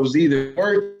think I was either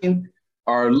working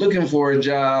or looking for a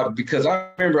job, because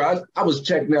I remember I was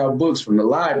checking out books from the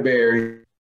library,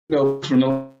 from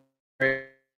the library,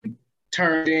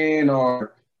 turned in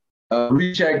or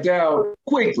rechecked out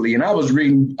quickly. And I was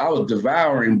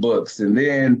devouring books. And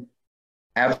then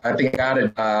after I think I got a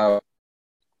job,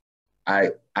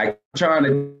 I trying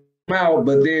to come out,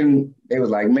 but then they was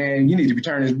like, man, you need to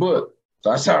return this book.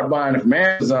 So I started buying it from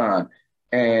Amazon.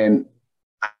 And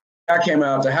I came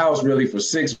out the house really for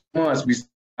 6 months,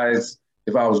 besides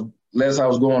unless I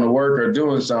was going to work or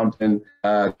doing something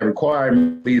that required me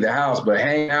to leave the house. But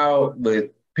hang out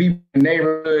with people in the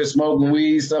neighborhood, smoking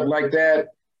weed, stuff like that,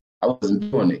 I wasn't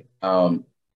doing it.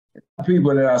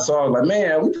 People that I saw was like,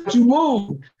 man, we thought you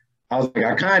moved. I was like,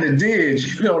 I kind of did,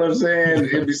 you know what I'm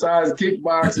saying? And besides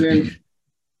kickboxing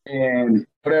and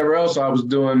whatever else I was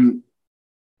doing,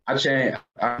 I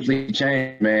completely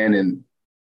changed, man. And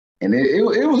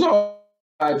it was all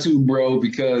right too, bro,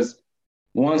 because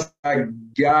once I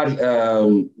got,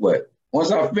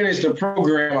 once I finished the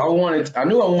program, I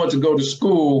knew I wanted to go to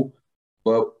school,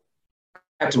 but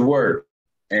I had to work.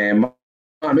 And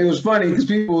it was funny because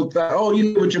people thought, oh,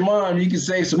 you live with your mom, you can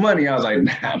save some money. I was like,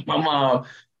 nah, my mom,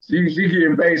 she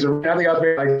getting paid. So I think I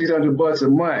paid like $600 a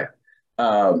month.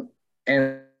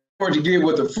 And to get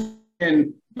with a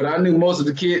friend, but I knew most of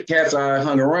the cats I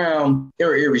hung around, they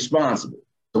were irresponsible.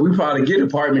 So we probably get an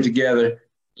apartment together,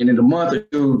 and in a month or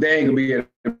two, they ain't gonna be able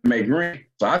to make rent.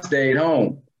 So I stayed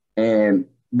home.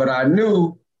 But I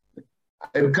knew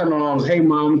they would come on, hey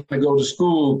mom, I'm gonna go to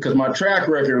school, because my track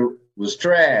record was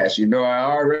trash. You know,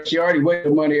 she already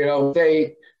wasted money at Old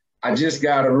State. I just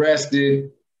got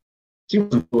arrested. She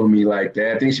wasn't fooling me like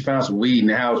that. I think she found some weed in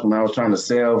the house when I was trying to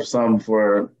sell some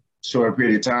for a short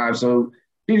period of time. So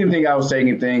she didn't think I was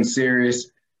taking things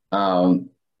serious.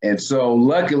 And so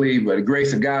luckily, by the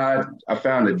grace of God, I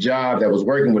found a job that was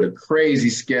working with a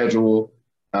crazy schedule.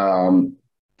 And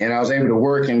I was able to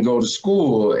work and go to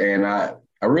school. And I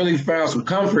really found some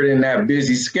comfort in that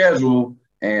busy schedule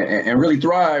and really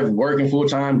thrived working full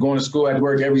time, going to school. I had to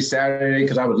work every Saturday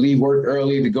because I would leave work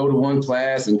early to go to one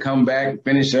class and come back,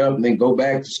 finish up, and then go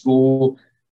back to school,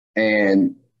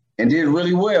 and did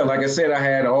really well. Like I said, I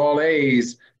had all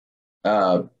A's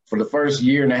for the first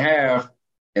year and a half.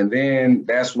 And then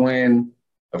that's when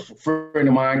a friend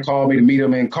of mine called me to meet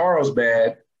him in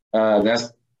Carlsbad.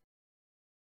 That's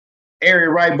area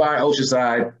right by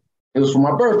Oceanside. It was for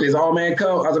my birthday. It's all, man,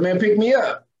 come. I was like, man, pick me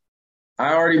up.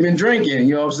 I already been drinking,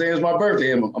 you know what I'm saying? It's my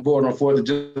birthday. I'm born on 4th of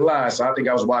July. So I think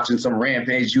I was watching some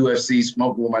Rampage UFC,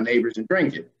 smoking with my neighbors and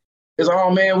drinking. It's all,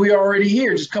 man, we already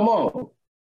here. Just come on.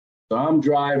 So I'm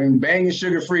driving, banging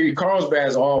sugar-free.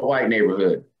 Carlsbad's all white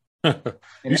neighborhood.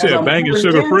 You said banging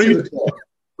sugar-free?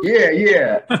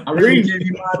 Yeah. I'm ready to give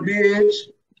you my bitch.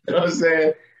 You know what I'm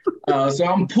saying? So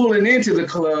I'm pulling into the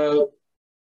club,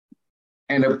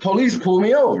 and the police pull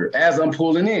me over as I'm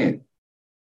pulling in.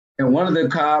 And one of the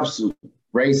cops,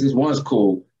 racist, one's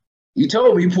cool. He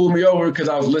told me he pulled me over because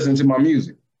I was listening to my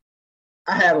music.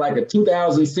 I had like a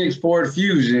 2006 Ford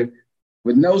Fusion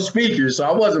with no speakers, so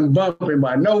I wasn't bumping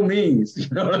by no means. You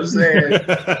know what I'm saying?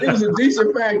 It was a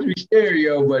decent factory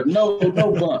stereo, but no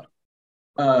bump.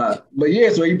 But yeah,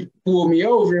 so he pulled me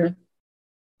over,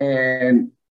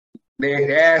 and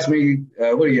they asked me,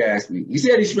 what did he ask me? He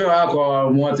said he smelled alcohol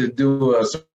and wanted to do a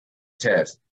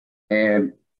test.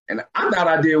 And I thought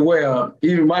I did well,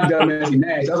 even my dumb ass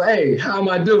Nash. I was like, hey, how am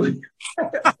I doing?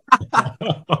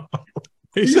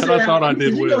 He said, I thought I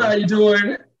did well. You know how you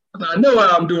doing? I know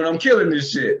how I'm doing. I'm killing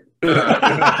this shit.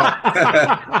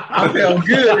 I felt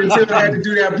good until I had to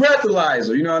do that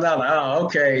breathalyzer. You know, and I was like, oh,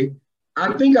 okay.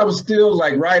 I think I was still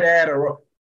like right at, or I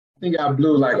think I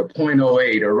blew like a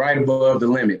 0.08 or right above the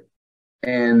limit.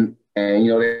 And you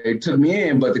know, they took me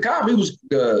in, but the cop, he was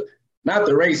not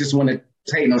the racist one that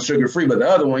hating on sugar free, but the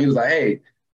other one, he was like, hey,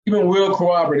 you've been real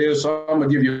cooperative, so I'm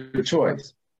gonna give you a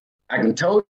choice. I can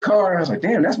tow the car. I was like,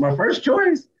 damn, that's my first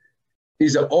choice. He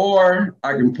said, or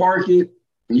I can park it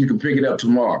and you can pick it up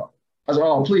tomorrow. I was like,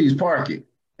 oh, please park it.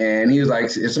 And he was like,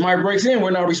 if somebody breaks in,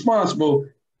 we're not responsible.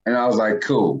 And I was like,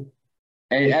 cool.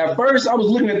 And at first I was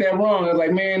looking at that wrong. I was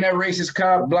like, man, that racist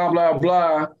cop, blah, blah,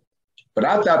 blah. But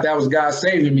I thought that was God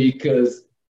saving me because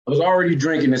I was already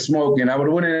drinking and smoking. I would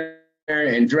have went in there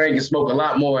and drank and smoked a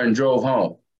lot more and drove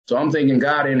home. So I'm thinking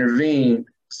God intervened,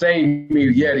 saved me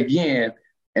yet again.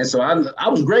 And so I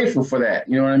was grateful for that.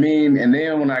 You know what I mean? And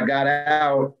then when I got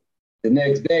out the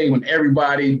next day, when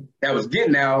everybody that was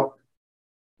getting out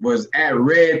was at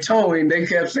red towing, they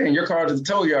kept saying, your car's at the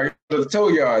tow yard, the tow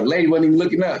yard. The lady wasn't even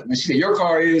looking up. And she said, your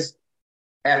car is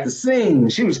at the scene.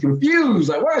 She was confused.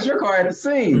 Like, why is your car at the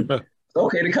scene?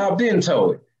 Okay, the cop didn't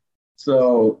tow it.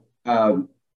 So,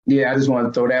 yeah, I just wanted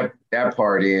to throw that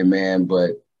part in, man.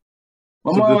 But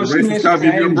my mom, she mentioned cop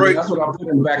give you a break? That's what I put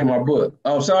in the back of my book.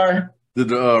 Oh, sorry? Did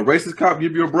the racist cop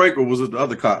give you a break, or was it the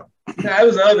other cop? No, it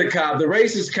was the other cop. The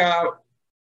racist cop,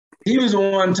 he was the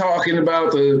one talking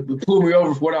about the pull me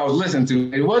over for what I was listening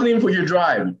to. It wasn't even for your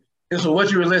driving. It was for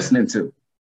what you were listening to.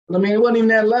 I mean, it wasn't even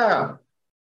that loud.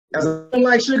 I was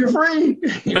like sugar free.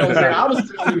 You know what I'm saying? I was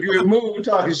still in a good mood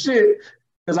talking shit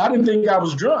because I didn't think I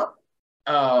was drunk.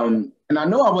 And I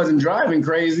know I wasn't driving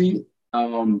crazy.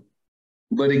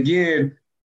 But again,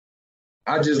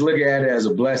 I just look at it as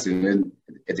a blessing and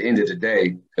at the end of the day,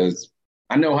 because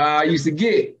I know how I used to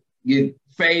get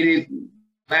faded,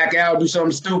 black out, do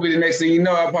something stupid, and next thing you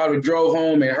know, I probably drove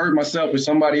home and hurt myself or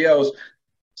somebody else.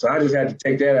 So I just had to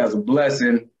take that as a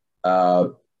blessing.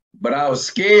 But I was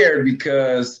scared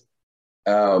because,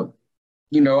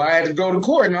 you know, I had to go to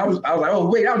court, and I was like, oh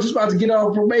wait, I was just about to get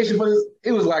on probation for this.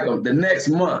 It was like the next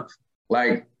month,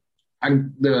 like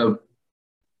the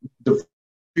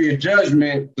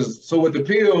judgment. So with the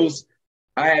pills,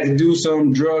 I had to do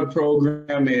some drug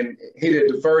program and hit a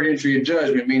deferred entry of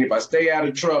judgment, meaning if I stay out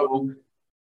of trouble,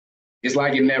 it's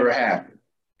like it never happened.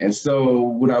 And so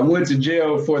when I went to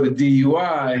jail for the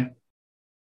DUI,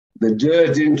 the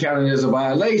judge didn't count it as a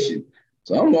violation.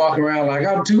 So I'm walking around like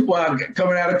I'm Tupac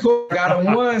coming out of court, got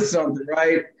him won something,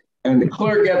 right? And the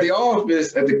clerk at the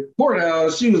office, at the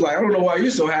courthouse, she was like, I don't know why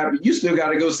you're so happy. You still got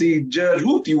to go see Judge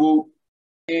Whoopty-Whoop.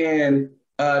 And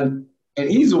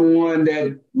he's the one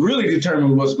that really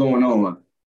determined what's going on.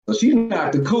 So she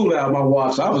knocked the cool out of my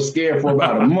walk. So I was scared for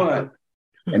about a month.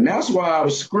 And that's why I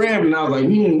was scrambling. I was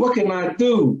like, what can I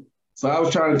do? So I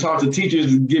was trying to talk to teachers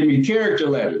to give me character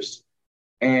letters.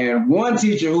 And one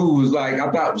teacher who was like,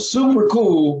 I thought was super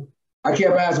cool, I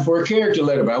kept asking for a character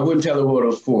letter, but I wouldn't tell her what it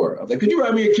was for. I was like, could you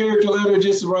write me a character letter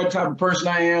just the right type of person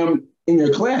I am in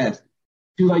your class?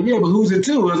 She was like, yeah, but who's it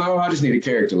to? I was like, oh, I just need a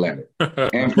character letter.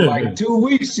 And for like 2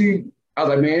 weeks, I was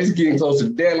like, man, it's getting close to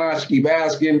the deadline. She keep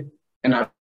asking. And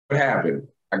what happened?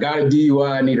 I got a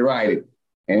DUI, I need to write it.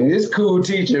 And this cool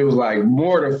teacher was like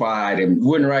mortified and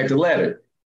wouldn't write the letter.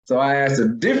 So I asked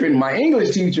my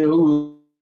English teacher, who was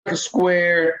like a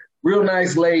square, real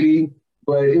nice lady,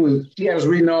 but she had us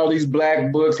reading all these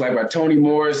black books, like by Toni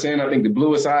Morrison, I think The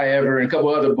Bluest Eye Ever, and a couple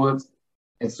other books.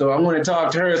 And so I went to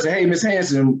talk to her and said, hey, Miss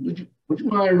Hanson, would you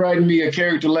mind writing me a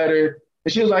character letter?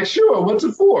 And she was like, sure, what's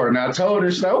it for? And I told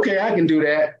her, she's like, okay, I can do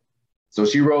that. So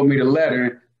she wrote me the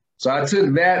letter. So I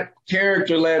took that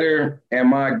character letter and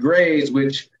my grades,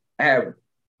 which I have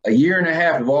a year and a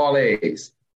half of all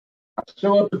A's. I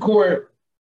show up to court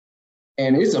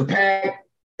and it's a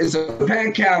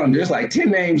packed calendar. There's like 10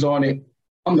 names on it.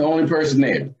 I'm the only person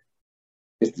there.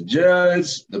 It's the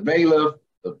judge, the bailiff,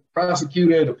 the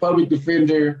prosecutor, the public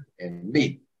defender, and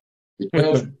me. The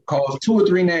judge calls 2 or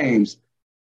 3 names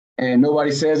and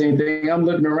nobody says anything. I'm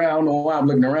looking around. I don't know why I'm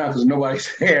looking around because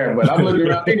nobody's there, but I'm looking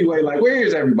around anyway, like, where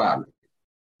is everybody?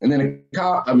 And then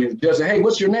the judge said, hey,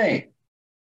 what's your name?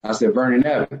 I said, Vernon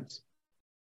Evans.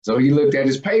 So he looked at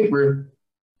his paper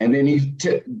and then he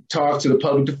talked to the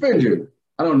public defender.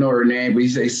 I don't know her name, but he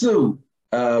said, Sue,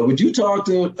 would you talk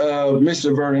to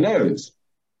Mr. Vernon Evans?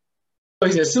 So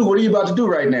he said, Sue, what are you about to do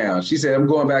right now? She said, I'm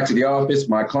going back to the office.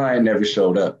 My client never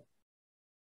showed up.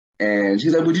 And she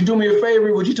said, would you do me a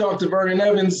favor? Would you talk to Vernon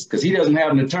Evans? Because he doesn't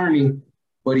have an attorney,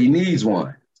 but he needs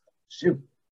one. Shoot.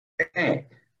 Dang.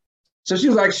 So she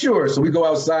was like, sure. So we go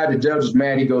outside. The judge is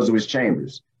mad. He goes to his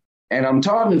chambers. And I'm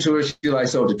talking to her. She's like,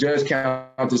 so the judge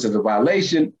counts this as a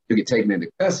violation. You get taken into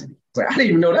custody. I was like, I didn't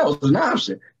even know that was an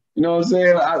option. You know what I'm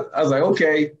saying? I was like,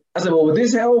 okay. I said, well, would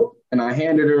this help? And I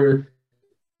handed her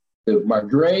my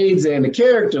grades and the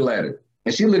character letter.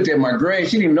 And she looked at my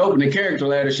grades. She didn't even open the character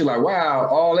letter. She's like, wow,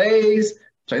 all A's.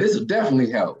 So this will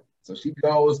definitely help. So she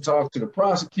goes, talks to the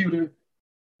prosecutor.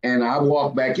 And I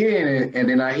walk back in, and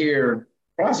then I hear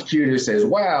prosecutor says,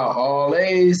 "Wow, all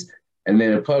A's." And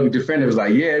then the public defender was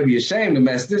like, "Yeah, it'd be a shame to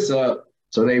mess this up."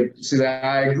 So they said,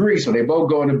 "I agree." So they both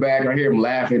go in the back. I hear them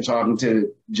laughing, talking to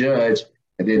the judge.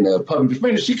 And then the public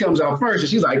defender, she comes out first, and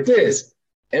she's like this.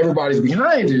 Everybody's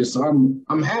behind her. So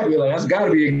I'm happy. Like, that's got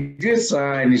to be a good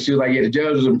sign. And she was like, "Yeah, the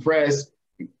judge was impressed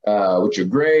with your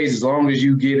grades. As long as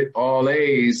you get all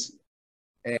A's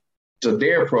to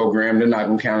their program, they're not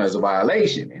going to count as a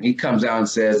violation." And he comes out and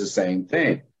says the same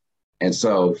thing. And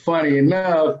so, funny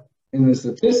enough, in the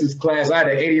statistics class, I had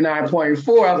an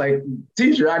 89.4. I was like,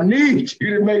 "Teacher, I need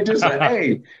you to make this an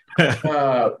A."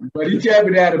 But he kept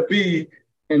it at a B.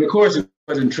 And of course, it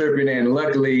wasn't tripping. And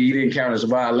luckily, he didn't count as a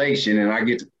violation. And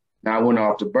I went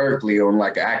off to Berkeley on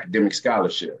like an academic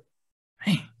scholarship.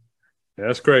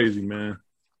 That's crazy, man.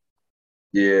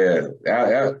 Yeah,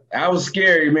 I was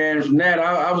scary, man. From that,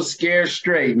 I was scared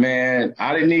straight, man.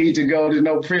 I didn't need to go to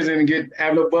no prison and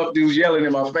have no buff dudes yelling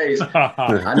in my face.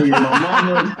 I needed my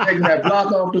mama taking that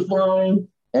block off the phone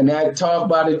and that talk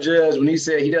by the judge when he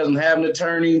said he doesn't have an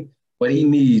attorney, but he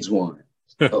needs one.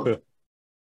 So,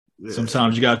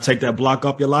 sometimes you got to take that block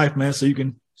off your life, man, so you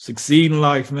can succeed in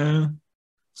life, man.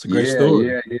 It's a great story.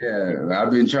 Yeah. I've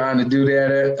been trying to do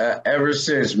that ever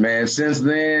since, man. Since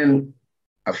then,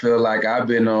 I feel like I've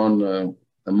been on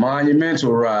a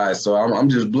monumental rise. So I'm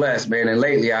just blessed, man. And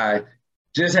lately I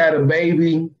just had a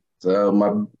baby. So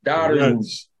my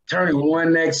daughter's turning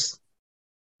 1 next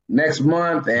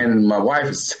month, and my wife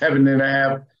is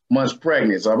 7.5 months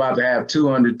pregnant. So I'm about to have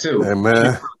 2 under 2. Hey,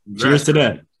 man. Cheers to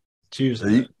that. Cheers.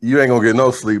 You ain't going to get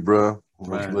no sleep, bro.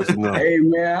 Let you know. Hey,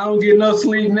 man, I don't get no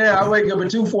sleep now. I wake up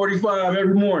at 2:45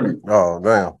 every morning. Oh,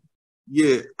 damn.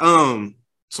 Yeah.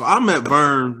 So I met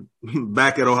Vern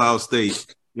back at Ohio State.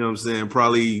 You know what I'm saying?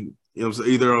 Probably, you know what I'm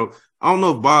saying, either I don't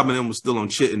know if Bob and them was still on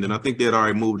Chittenden. I think they had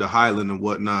already moved to Highland and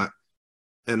whatnot.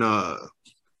 And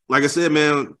like I said,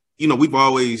 man, you know, we've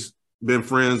always been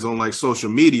friends on like social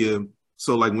media.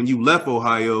 So like when you left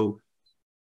Ohio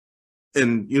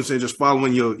and you know what I'm saying, just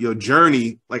following your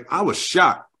journey, like I was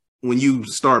shocked when you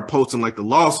start posting like the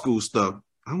law school stuff.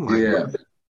 I'm like, yeah.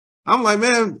 I'm like,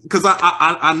 man, because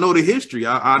I know the history.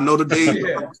 I know the days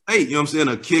of State, you know what I'm saying,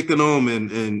 of kicking them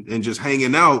and just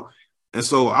hanging out. And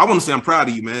so I want to say I'm proud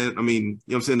of you, man. I mean, you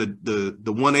know what I'm saying,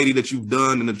 the 180 that you've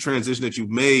done and the transition that you've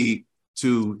made to,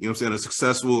 you know what I'm saying, a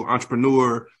successful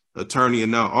entrepreneur, attorney,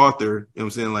 and now author, you know what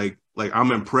I'm saying, like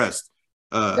I'm impressed.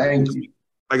 Thank you.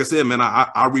 Like I said, man,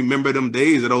 I remember them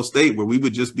days at Old State where we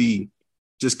would just be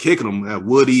just kicking them at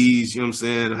Woody's, you know what I'm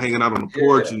saying, hanging out on the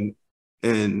porch and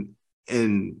you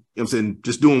know what I'm saying,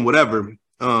 just doing whatever.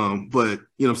 But, you know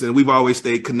what I'm saying, we've always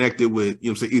stayed connected with, you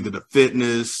know what I'm saying, either the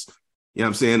fitness, you know what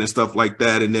I'm saying, and stuff like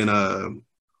that. And then a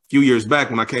few years back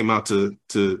when I came out to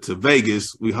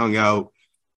Vegas, we hung out,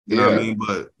 you know what I mean?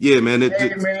 But yeah, man.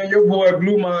 Man, your boy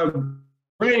blew my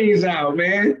brains out,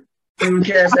 man. And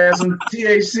cats had some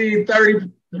THC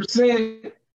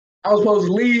 30%. I was supposed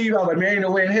to leave. I was like, man, ain't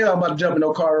no way in hell I'm about to jump in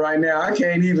no car right now. I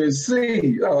can't even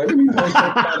see. Oh, let me post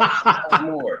that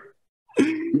more.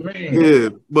 Man. Yeah,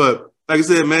 but like I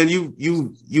said, man,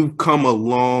 you've come a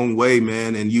long way,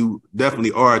 man, and you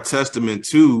definitely are a testament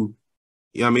to,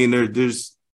 you know what I mean,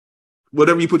 there's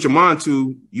whatever you put your mind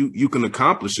to, you can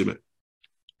accomplish it.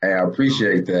 Hey, I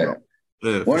appreciate that.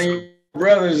 Yeah, One of your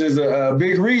brothers is a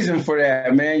big reason for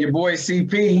that, man. Your boy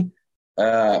CP.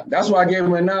 That's why I gave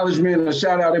him acknowledgement and a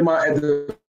shout out at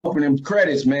the opening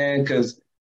credits, man, because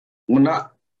when I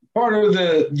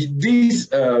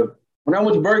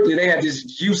went to Berkeley, they had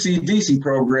this UC-DC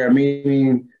program,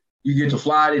 meaning you get to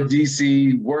fly to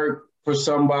DC, work for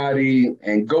somebody,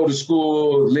 and go to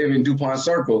school, live in DuPont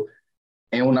Circle.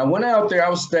 And when I went out there, I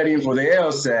was studying for the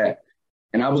LSAT,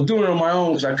 and I was doing it on my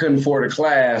own because I couldn't afford a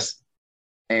class.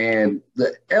 And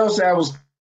the LSAT was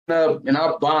up, and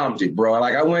I bombed it, bro.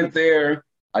 Like, I went there,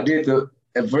 I did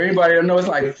for anybody that knows, it's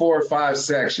like 4 or 5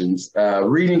 sections,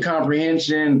 reading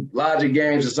comprehension, logic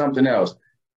games, or something else.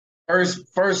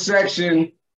 First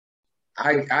section,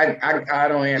 I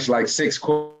don't answer like 6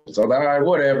 questions. So I was like, all right,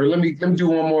 whatever. Let me do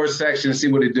one more section and see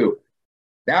what it do.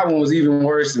 That one was even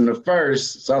worse than the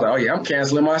first. So I was like, oh yeah, I'm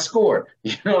canceling my score.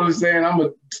 You know what I'm saying? I'm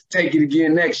gonna take it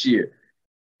again next year.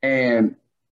 And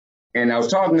I was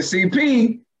talking to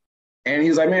CP, and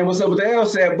he's like, man, what's up with the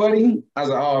LSAT, buddy? I was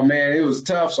like, oh man, it was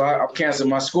tough. So I'll cancel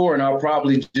my score and I'll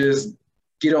probably just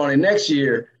get on it next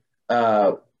year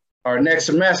or next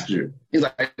semester. He's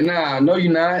like, nah, no,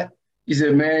 you're not. He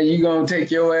said, man, you're going to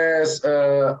take your ass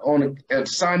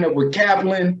sign up with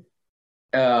Kaplan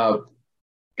and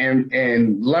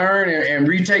learn and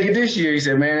retake it this year. He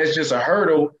said, man, it's just a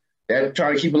hurdle that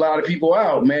trying to keep a lot of people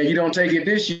out. Man, you don't take it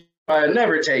this I'd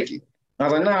never take it. I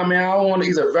was like, nah, man, I don't want to.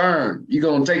 He's a Vern. You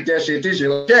gonna take that shit this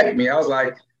year? Check me. I was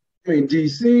like, I mean,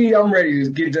 DC, I'm ready to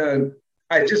get done.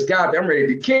 I just got there. I'm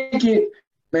ready to kick it.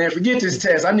 Man, forget this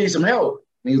test. I need some help.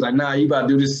 And he was like, nah, you about to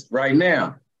do this right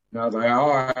now. And I was like,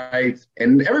 all right.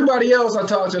 And everybody else I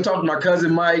talked to my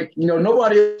cousin Mike,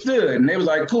 nobody understood. And they was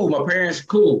like, cool, my parents,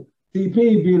 cool. CP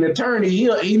being an attorney,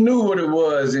 he knew what it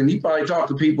was. And he probably talked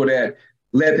to people that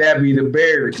let that be the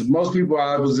barrier. Because most people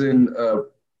I was in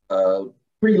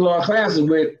pre-law classes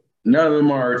with, none of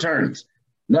them are attorneys.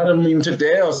 None of them even took the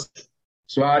LSAT.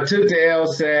 So I took the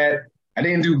LSAT. I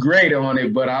didn't do great on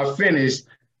it, but I finished.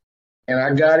 And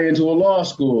I got into a law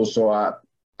school. So I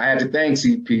had to thank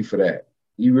CP for that.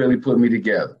 You really put me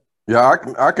together. Yeah,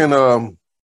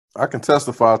 I can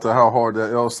testify to how hard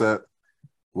that LSAT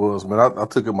was, man. I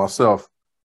took it myself.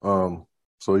 So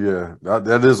yeah,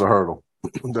 that is a hurdle.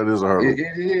 That is a hurdle. It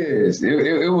is.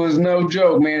 It was no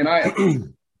joke, man. I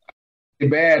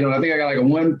bad. I think I got like a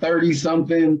 130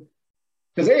 something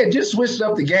because they had just switched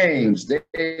up the games.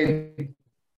 The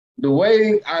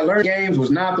way I learned games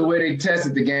was not the way they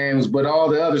tested the games, but all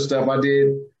the other stuff I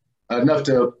did enough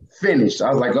to finish. I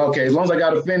was like, okay, as long as I got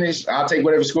to finish, I'll take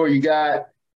whatever score you got.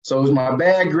 So it was my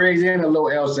bad grades and a low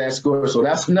LSAT score. So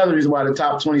that's another reason why the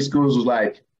top 20 schools was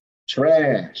like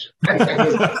trash. They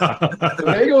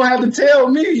gonna have to tell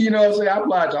me, say I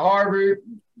applied to Harvard,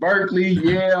 Berkeley,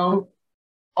 Yale,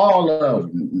 all of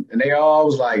them. And they all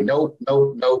was like, nope.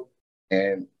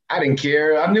 And I didn't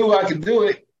care. I knew I could do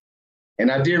it.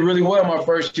 And I did really well my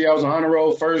first year. I was on honor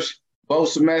roll both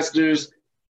semesters.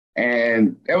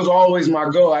 And that was always my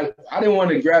goal. I didn't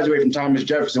want to graduate from Thomas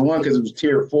Jefferson, one, because it was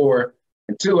tier 4.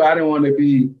 And 2, I didn't want to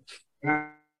be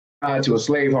to a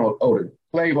slave holder,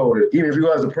 even if he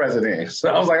was the president. So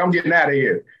I was like, I'm getting out of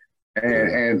here.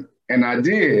 And I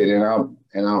did. And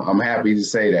I'm happy to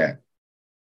say that.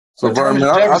 So Thomas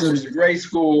Jefferson was a great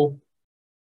school.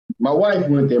 My wife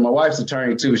went there. My wife's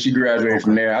attorney too. She graduated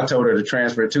from there. I told her to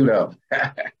transfer too, though.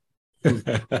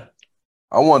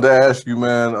 I wanted to ask you,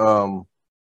 man,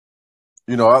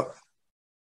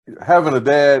 having a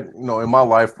dad, in my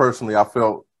life personally, I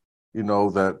felt,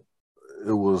 that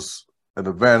it was an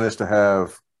advantage to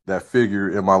have that figure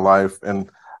in my life. And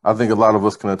I think a lot of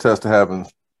us can attest to having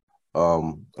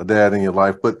a dad in your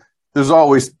life. But there's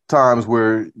always times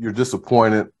where you're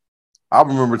disappointed. I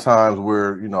remember times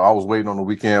where, I was waiting on the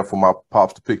weekend for my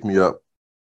pops to pick me up.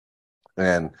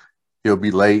 And he'll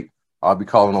be late. I'll be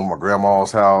calling on my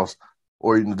grandma's house.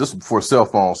 Or this was before cell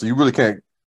phones. So you really can't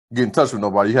get in touch with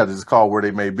nobody. You have to just call where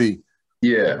they may be.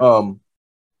 Yeah.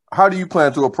 How do you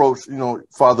plan to approach,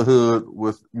 fatherhood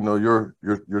with, your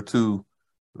two,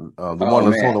 the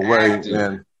one that's on the way? Active.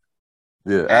 And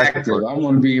yeah, active. I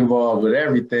want to be involved with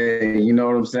everything. You know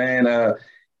what I'm saying?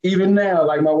 Even now,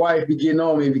 like my wife be getting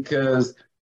on me because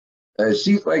when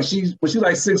she's like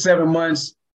 6-7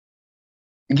 months.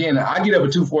 Again, I get up at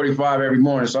 2:45 every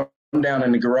morning, so I'm down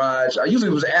in the garage. I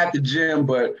usually was at the gym,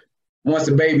 but once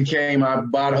the baby came, I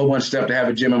bought a whole bunch of stuff to have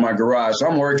a gym in my garage. So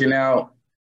I'm working out,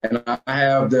 and I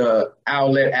have the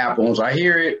outlet app on. So I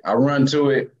hear it, I run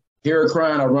to it, hear her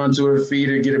crying, I run to her, feed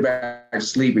her, get her back to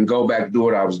sleep, and go back to do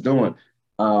what I was doing.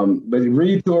 But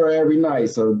read to her every night.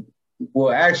 So,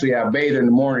 well, actually, I bathe her in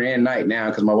the morning and night now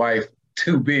because my wife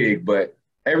too big. But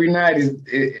every night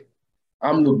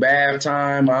I'm the bath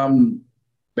time. I'm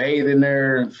bathing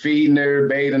her, feeding her,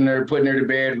 putting her to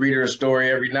bed, read her a story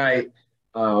every night.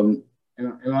 And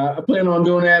I plan on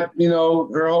doing that,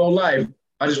 her whole life.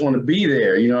 I just want to be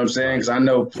there, you know what I'm saying? Because I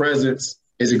know presence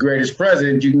is the greatest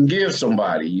present you can give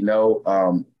somebody,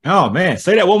 Oh, man,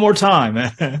 say that one more time,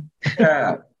 man.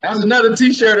 Yeah, that's another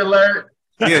T-shirt alert.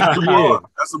 Yeah, that's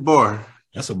a bar.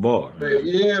 That's a bar.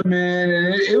 Yeah, man,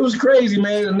 and it was crazy,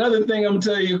 man. Another thing, I'm going to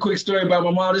tell you a quick story about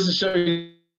my mom. This will show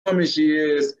you how woman she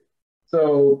is.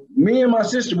 So me and my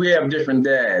sister, we have different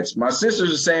dads. My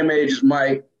sister's the same age as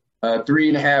Mike,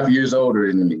 3.5 years older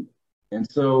than me. And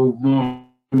so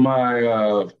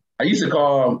I used to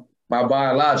call my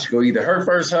biological either her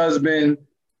first husband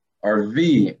or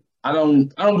V. I don't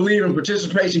believe in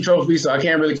participation trophies, so I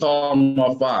can't really call him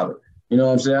my father. You know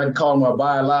what I'm saying? I can call him my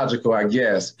biological, I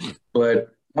guess.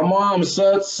 But my mom is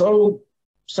so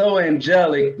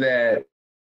angelic that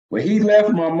when he left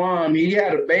my mom, he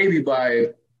had a baby by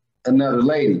another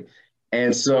lady.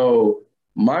 And so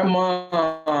my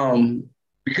mom,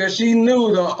 because she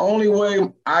knew the only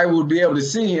way I would be able to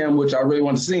see him, which I really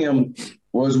want to see him,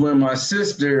 was when my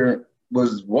sister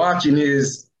was watching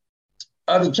his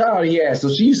other child he had. So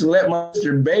she used to let my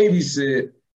sister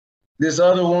babysit this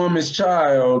other woman's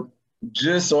child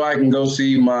just so I can go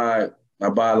see my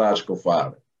biological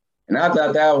father. And I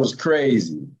thought that was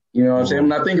crazy. You know what I'm saying?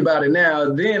 When I think about it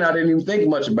now, then I didn't even think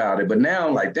much about it. But now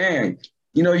I'm like, dang,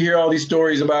 you know, you hear all these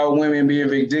stories about women being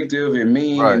vindictive and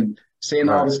mean and saying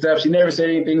all this stuff. She never said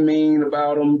anything mean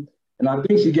about him. And I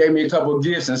think she gave me a couple of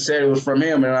gifts and said it was from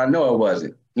him, and I know it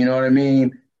wasn't. You know what I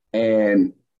mean?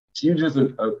 And she was just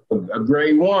a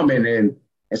great woman. And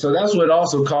so that's what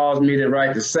also caused me to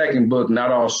write the second book,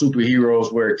 Not All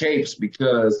Superheroes Wear Capes,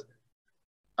 because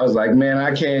I was like, man,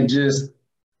 I can't just,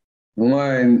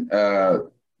 one,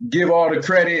 give all the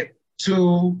credit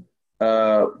to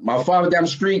my father down the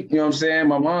street. You know what I'm saying?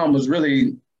 My mom was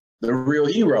really the real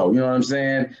hero. You know what I'm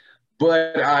saying?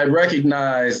 But I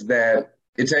recognize that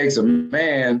it takes a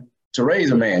man to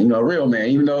raise a man, you know, a real man,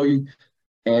 even though you,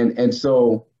 and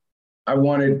so I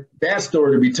wanted that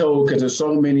story to be told because there's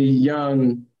so many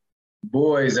young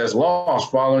boys that's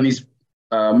lost following these,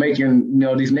 making, you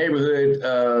know, these neighborhood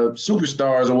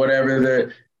superstars or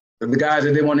whatever, the guys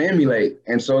that they want to emulate.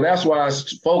 And so that's why I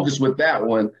focused with that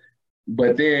one.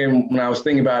 But then when I was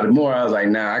thinking about it more, I was like,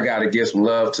 nah, I got to give some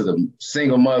love to the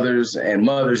single mothers and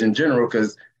mothers in general,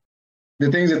 because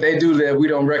the things that they do that we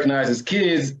don't recognize as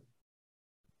kids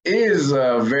is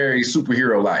very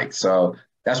superhero-like. So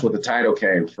that's what the title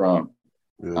came from.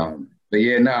 Yeah. But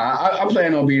yeah, I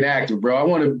plan on being active, bro. I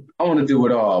want to do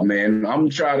it all, man. I'm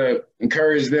trying to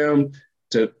encourage them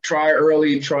to try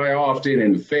early, try often,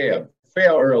 and fail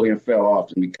early and fail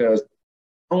often, because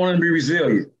I want them to be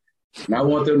resilient. And I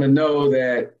want them to know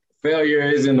that failure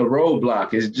isn't a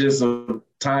roadblock. It's just a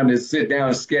time to sit down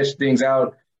and sketch things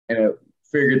out and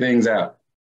figure things out.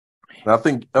 And I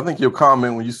think your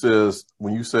comment when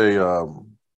you say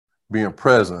being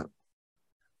present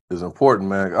is important,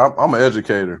 man. I'm an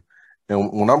educator,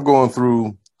 and when I'm going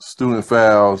through student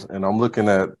files and I'm looking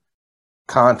at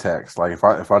contacts, like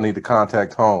if I need to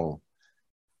contact home,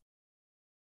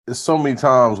 there's so many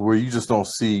times where you just don't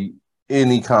see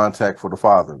any contact for the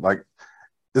father. Like,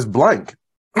 it's blank.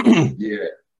 Yeah.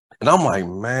 And I'm like,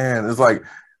 man, it's like,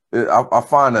 I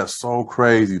find that so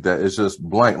crazy that it's just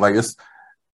blank. Like, it's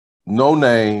no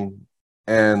name.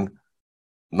 And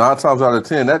 9 times out of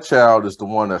 10, that child is the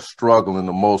one that's struggling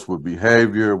the most with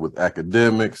behavior, with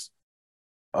academics,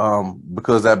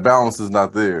 because that balance is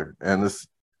not there. And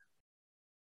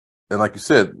like you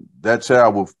said, that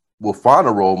child will find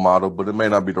a role model, but it may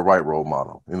not be the right role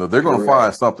model. You know, they're going to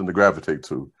find something to gravitate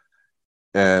to.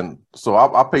 And so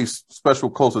I pay special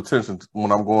close attention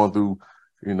when I'm going through,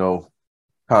 you know,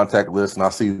 contact lists, and I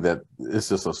see that it's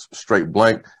just a straight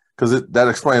blank, because that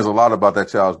explains a lot about that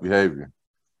child's behavior.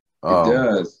 It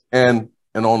does. And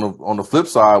on the flip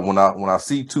side, when I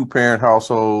see 2-parent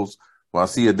households, when I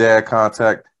see a dad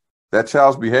contact, that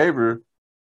child's behavior,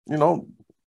 you know,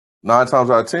 9 times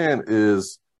out of 10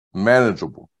 is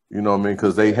manageable. You know what I mean?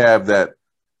 Because they have that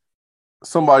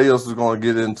somebody else is going to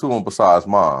get into them besides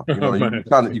mom. You know,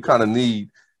 you kind of need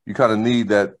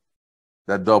that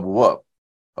double up.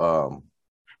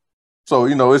 So,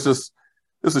 you know, it's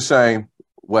a shame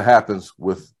what happens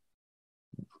with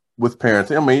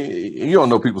parenting. I mean, you don't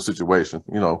know people's situation.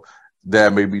 You know,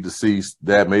 dad may be deceased,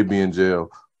 dad may be in jail,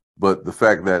 but the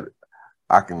fact that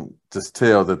I can just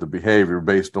tell that the behavior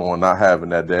based on not having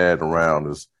that dad around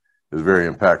is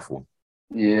very impactful.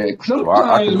 Yeah, so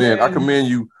I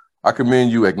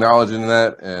commend you acknowledging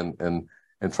that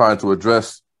and trying to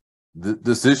address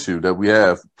this issue that we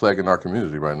have plaguing our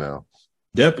community right now.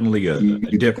 Definitely a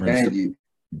difference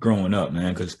growing up,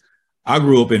 man, because I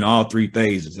grew up in all 3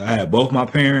 phases. I had both my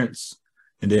parents,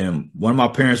 and then one of my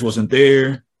parents wasn't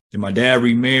there. Then my dad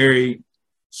remarried.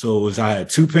 So I had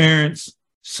 2 parents,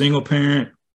 single parent,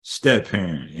 step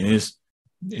parent. And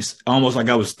it's almost like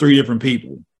I was 3 different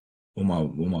people. When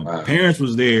my parents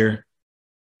was there,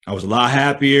 I was a lot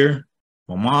happier.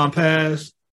 My mom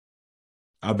passed.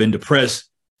 I've been depressed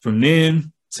from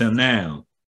then till now.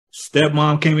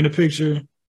 Stepmom came in the picture.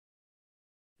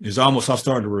 It's almost I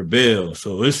started to rebel.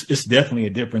 So it's definitely a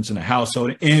difference in the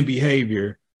household and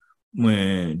behavior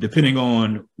when depending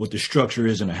on what the structure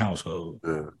is in the household.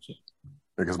 Yeah.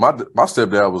 Because my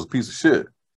stepdad was a piece of shit.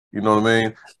 You know what I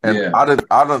mean? And I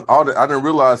didn't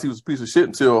realize he was a piece of shit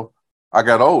until I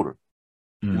got older.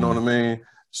 You know what I mean?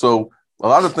 So a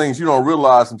lot of things you don't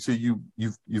realize until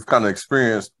you've kind of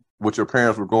experienced what your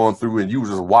parents were going through, and you were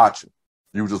just watching.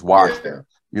 You were just watching. Yeah.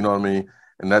 You know what I mean?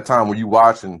 And that time when you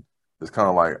watching, it's kind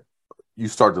of like you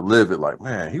start to live it. Like,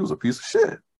 man, he was a piece of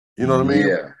shit. You know what I mean?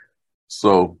 Yeah.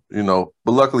 So, you know,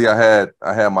 but luckily I had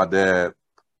my dad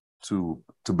to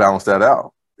balance that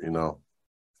out. You know.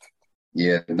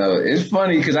 Yeah. No, it's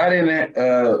funny because I didn't.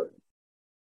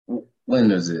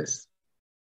 When was this?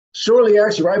 Shortly,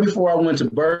 actually, right before I went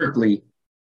to Berkeley,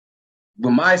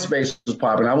 when MySpace was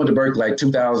popping, I went to Berkeley like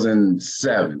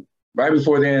 2007. right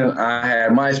before then, I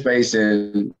had MySpace,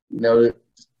 and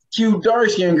cute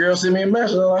dark-skinned girl sent me a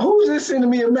message. I'm like, who's this sending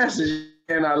me a message?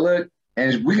 And I looked,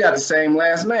 and we got the same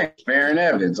last name, Farron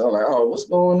Evans. I was like, oh, what's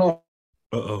going on?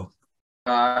 Uh-oh.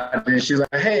 And she's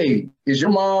like, hey, is your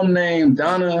mom named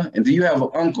Donna? And do you have an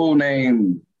uncle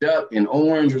named Duck and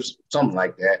Orange or something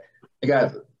like that?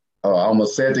 I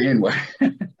almost said the N-word.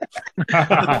 Anyway,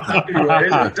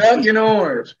 it's Duck and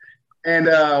Orange. And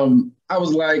I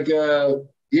was like,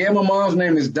 yeah, my mom's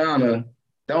name is Donna.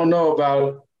 Don't know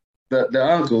about the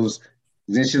uncles.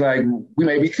 Then she's like, we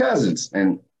may be cousins.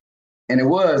 And it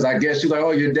was, I guess she's like,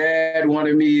 oh, your dad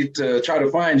wanted me to try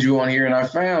to find you on here, and I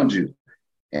found you.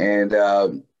 And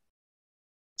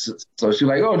so she's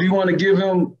like, oh, do you want to give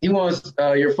him, he wants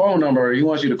your phone number, or he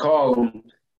wants you to call him.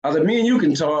 I was like, me and you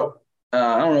can talk.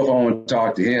 I don't know if I want to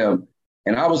talk to him.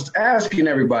 And I was asking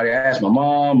everybody. I asked my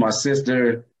mom, my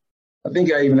sister. I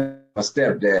think I even asked my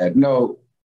stepdad. No,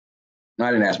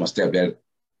 I didn't ask my stepdad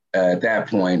at that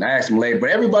point. I asked him later, but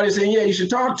everybody said, yeah, you should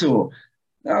talk to him.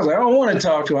 And I was like, I don't want to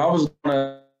talk to him.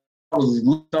 I was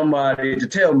somebody to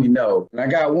tell me no. And I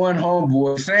got one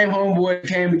homeboy, same homeboy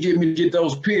came to get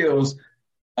those pills.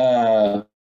 Not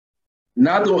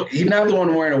the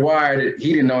one wearing a wire.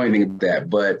 He didn't know anything about that.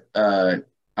 But I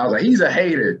was like, he's a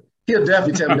hater. He'll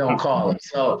definitely tell me don't call him.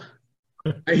 So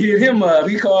I hit him up.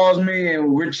 He calls me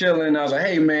and we're chilling. I was like,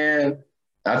 hey, man.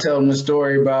 I tell him the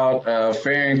story about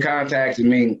Farron contacting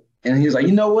me. And he's like,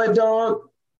 you know what, dog?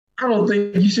 I don't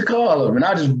think you should call him. And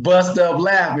I just bust up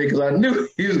laughing because I knew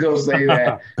he was going to say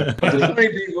that. But the funny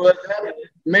thing was that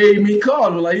made me call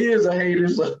him. Like, he is a hater.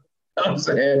 So I'm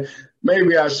saying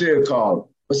maybe I should call him.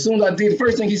 But as soon as I did, the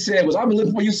first thing he said was, I've been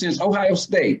looking for you since Ohio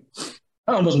State.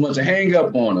 I almost want to hang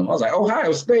up on him. I was like,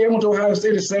 Ohio State? I went to Ohio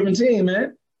State at 17,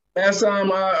 man. Last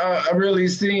time I really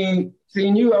seen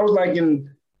you, I was like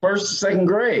in first, second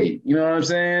grade. You know what I'm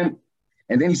saying?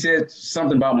 And then he said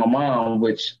something about my mom,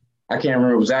 which I can't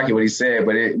remember exactly what he said,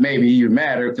 but it made me even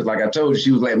madder because, like I told you,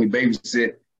 she was letting me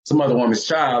babysit some other woman's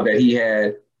child that he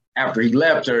had after he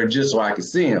left her just so I could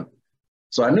see him.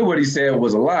 So I knew what he said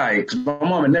was a lie because my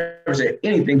mom had never said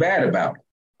anything bad about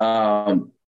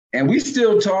him. And we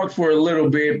still talked for a little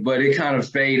bit, but it kind of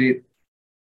faded.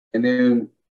 And then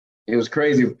it was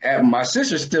crazy. My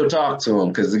sister still talked to him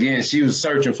because, again, she was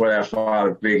searching for that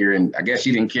father figure, and I guess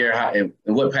she didn't care how and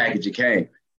what package it came.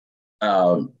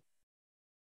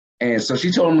 And so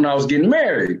she told him when I was getting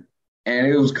married. And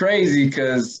it was crazy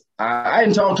because I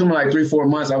hadn't talked to him in like 3-4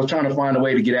 months. I was trying to find a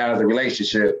way to get out of the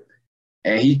relationship.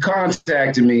 And he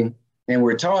contacted me, and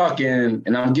we're talking,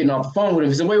 and I'm getting off the phone with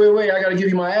him. He said, wait, I got to give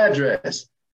you my address.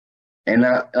 And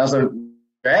I was like,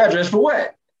 your address for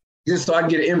what? Just so I can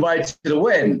get an invite to the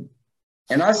wedding.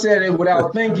 And I said it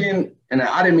without thinking, and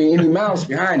I didn't mean any malice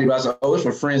behind it. But I said, oh, it's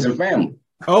for friends and family.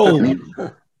 Oh,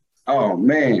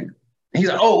 man. And he's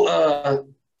like,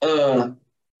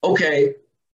 okay.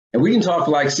 And we didn't talk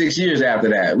for like 6 years after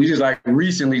that. We just like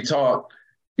recently talked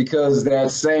because that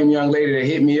same young lady that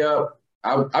hit me up,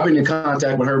 I've been in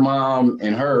contact with her mom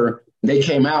and her. They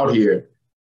came out here.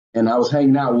 And I was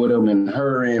hanging out with them, and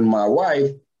her and my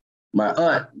wife, my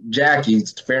aunt, Jackie,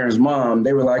 Farron's mom,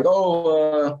 they were like,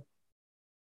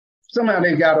 somehow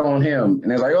they got on him.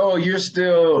 And they're like, oh, you're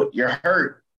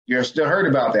hurt. You're still hurt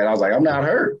about that. I was like, I'm not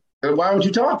hurt. Why don't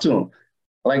you talk to him?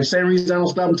 Like the same reason I don't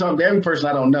stop and talk to every person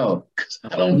I don't know, because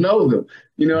I don't know them.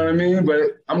 You know what I mean?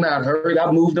 But I'm not hurt.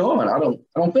 I moved on. I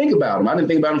don't think about them. I didn't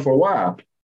think about them for a while.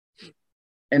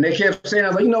 And they kept saying, I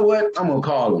was like, you know what? I'm going to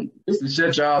call them. Just to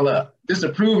shut y'all up. Just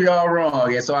to prove y'all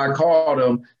wrong. And so I called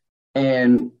them,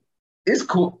 and it's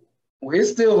cool. It's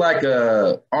still like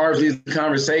a arm's length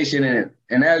conversation.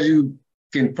 And as you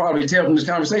can probably tell from this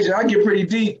conversation, I get pretty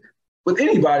deep with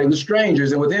anybody, with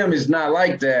strangers. And with him, it's not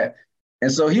like that.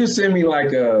 And so he would send me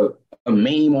like a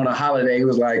meme on a holiday. It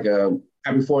was like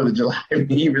Happy 4th of July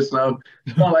meme or something.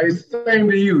 I'm like, it's the same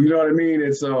to you. You know what I mean?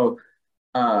 And so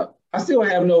I still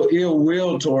have no ill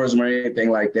will towards him or anything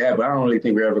like that, but I don't really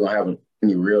think we're ever going to have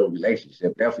any real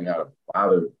relationship. Definitely not a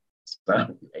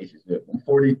father-son relationship. I'm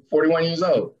 41 years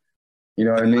old. You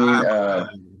know what I mean?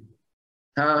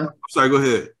 I'm sorry, go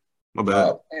ahead. My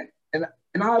bad. And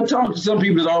I've talked to some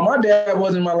people, my dad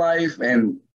wasn't in my life,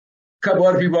 and a couple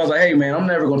other people, I was like, hey, man, I'm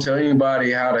never going to tell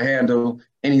anybody how to handle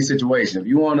any situation. If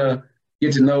you want to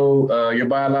get to know your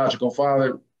biological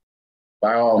father,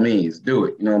 by all means, do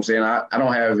it. You know what I'm saying? I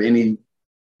don't have any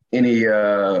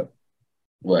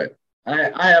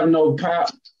I have no power.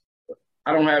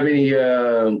 I don't have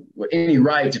any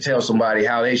right to tell somebody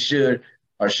how they should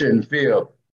or shouldn't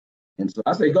feel. And so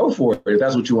I say, go for it. If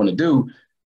that's what you want to do,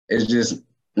 it's just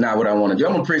not what I want to do.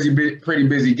 I'm a pretty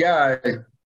busy guy.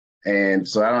 And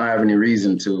so I don't have any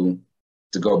reason to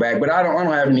go back. But I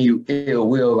don't have any ill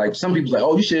will. Like some people like,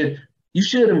 oh, you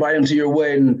should invite him to your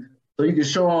wedding so you can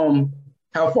show him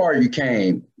how far you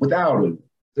came without him.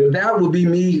 So that would be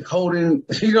me holding,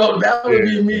 that would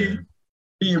be me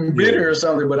being bitter or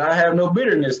something, but I have no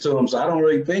bitterness to him. So I don't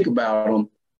really think about him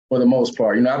for the most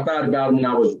part. I thought about him when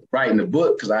I was writing the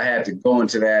book because I had to go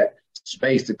into that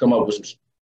space to come up with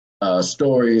some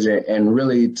stories and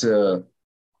really to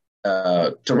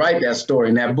write that story.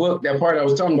 And that book, that part I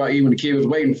was talking about, even the kid was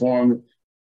waiting for him,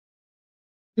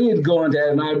 did go into that,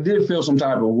 and I did feel some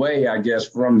type of way, I guess,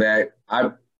 from that.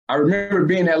 I remember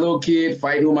being that little kid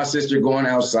fighting with my sister, going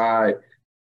outside,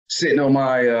 sitting on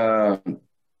my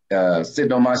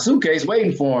suitcase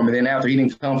waiting for him. And then after he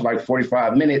didn't come for like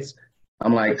 45 minutes,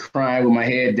 I'm like crying with my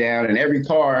head down. And every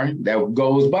car that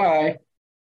goes by,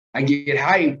 I get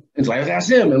hyped. It's like, that's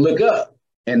him, and look up.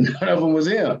 And none of them was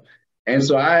him. And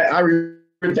so I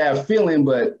remember that feeling,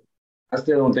 but I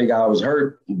still don't think I was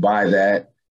hurt by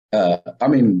that. I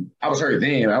was hurt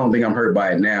then. I don't think I'm hurt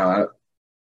by it now.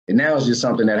 And now it's just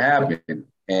something that happened.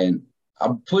 And I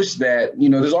push that,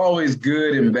 there's always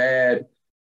good and bad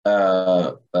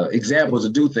examples to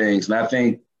do things. And I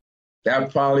think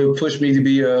that probably pushed me to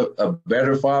be a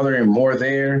better father and more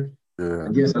there. Yeah.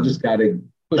 I guess I just got to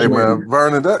push. Hey, man,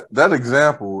 Vernon, that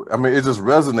example, it just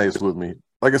resonates with me.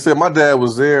 Like I said, my dad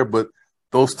was there, but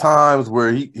those times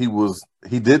where he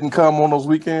didn't come on those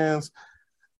weekends,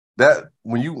 that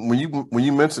when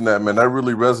you mention that, man, that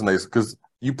really resonates because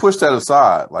you push that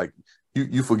aside. Like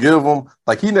you forgive him.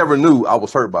 Like he never knew I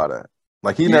was hurt by that.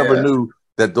 Like he never knew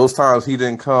that those times he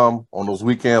didn't come on those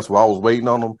weekends while I was waiting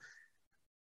on him.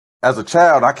 As a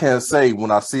child, I can't say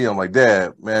when I see him like,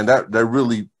 Dad, man, that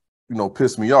really,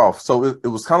 pissed me off. So it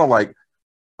was kind of like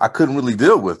I couldn't really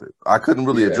deal with it. I couldn't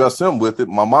really address him with it.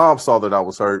 My mom saw that I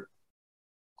was hurt,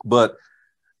 but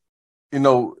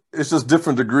it's just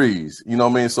different degrees. You know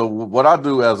what I mean? So what I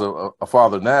do as a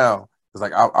father now is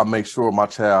like I make sure my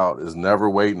child is never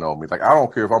waiting on me. Like I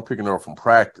don't care if I'm picking her up from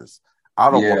practice.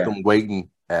 I don't want them waiting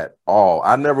at all.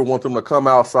 I never want them to come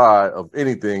outside of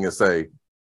anything and say,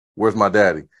 "Where's my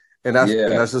daddy?" And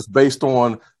that's just based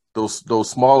on those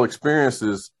small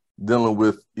experiences dealing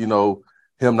with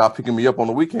him not picking me up on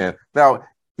the weekend. Now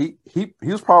he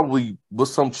was probably with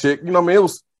some chick.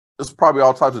 It's probably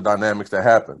all types of dynamics that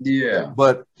happened. Yeah,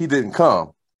 but he didn't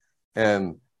come,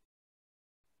 and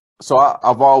so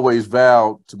I've always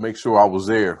vowed to make sure I was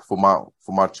there for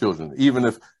my children, even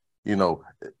if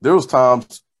there was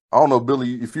times. I don't know,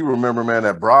 Billy, if you remember, man,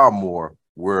 at Broadmoor,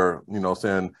 where, you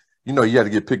had to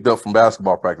get picked up from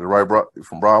basketball practice, right,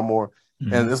 from Broadmoor.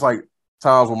 Mm-hmm. And it's like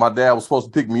times when my dad was supposed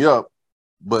to pick me up,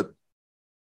 but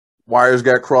wires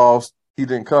got crossed. He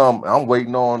didn't come. I'm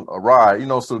waiting on a ride,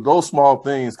 so those small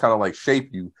things kind of like shape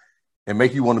you and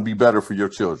make you want to be better for your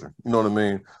children. You know what I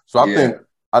mean? So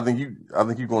I think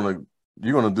you're going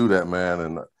to do that, man.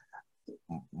 And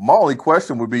my only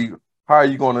question would be, how are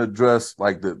you going to address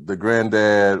like the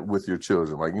granddad with your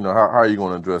children? Like, how are you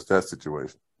going to address that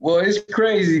situation? Well, it's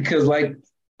crazy because like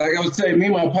I was saying, me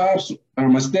and my pops or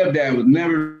my stepdad was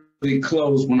never really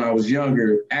close when I was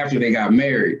younger after they got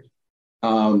married.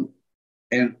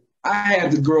 And I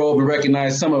had to grow up and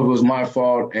recognize some of it was my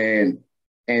fault and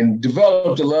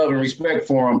developed a love and respect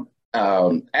for him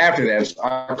after that. So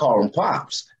I call him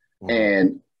Pops.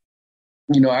 Mm-hmm.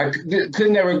 And, I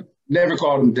could never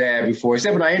called him dad before,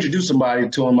 except when I introduced somebody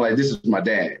to him, like, this is my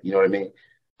dad, you know what I mean?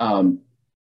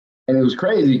 And it was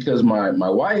crazy because my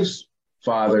wife's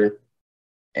father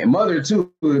and mother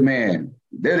too, man,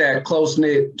 they're that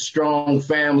close-knit, strong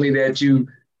family that you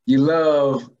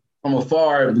love from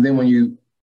afar, but then when you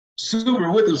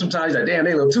super with them, sometimes you're like, damn,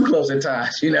 they look too close at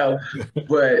times,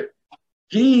 But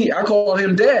I called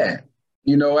him dad,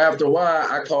 after a while,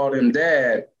 I called him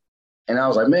dad. And I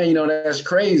was like, man, that's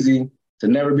crazy to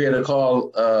never be able to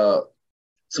call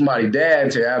somebody dad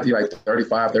until after you're like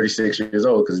 35, 36 years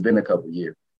old, because it's been a couple of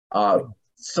years.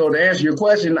 So to answer your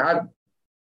question,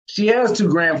 she has two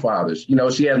grandfathers.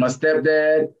 She has my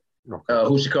stepdad,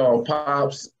 who she called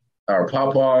Pops or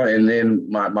Papa, and then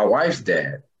my wife's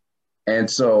dad. And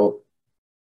so,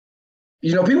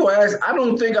 people ask, I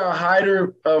don't think I'll hide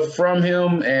her from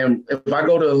him. And if I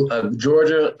go to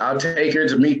Georgia, I'll take her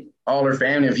to meet all her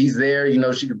family. If he's there,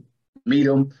 she could meet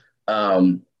him.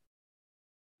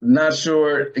 Not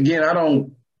sure. Again, I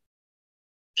don't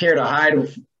care to hide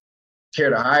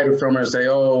her from her and say,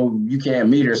 oh, you can't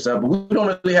meet her stuff. But we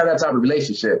don't really have that type of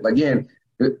relationship. Again,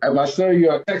 if I show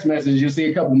you a text message, you'll see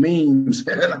a couple memes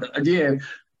again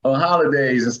on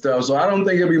holidays and stuff. So I don't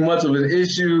think it'll be much of an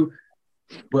issue.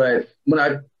 But when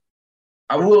I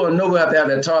I will and know we'll have to have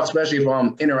that talk, especially if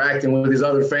I'm interacting with his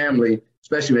other family,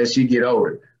 especially as she get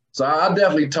older. So I'll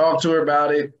definitely talk to her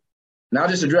about it. And I'll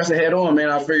just address it head on, man.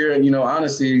 I figure,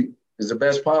 honesty is the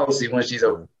best policy when she's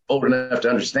old enough to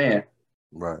understand.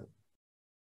 Right.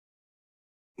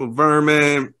 Well, Vern,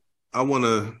 man, I want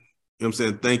to,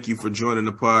 thank you for joining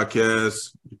the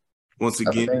podcast. Once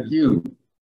again, thank you.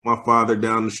 My father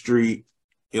down the street,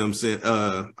 I think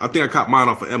I caught mine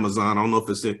off of Amazon. I don't know if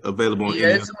it's available on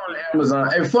it's on Amazon.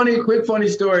 Hey, quick funny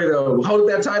story, though. Hold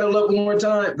that title up one more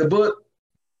time, the book.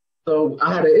 So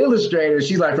I had an illustrator.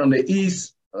 She's like from the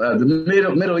East,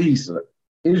 the Middle East,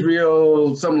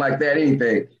 Israel, something like that,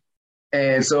 anything.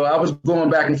 And so I was going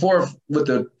back and forth with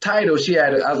the title.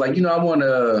 I was like, I want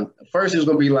to, first it was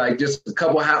going to be like just a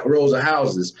couple rows of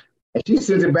houses. And she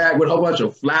sent it back with a whole bunch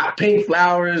of pink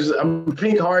flowers,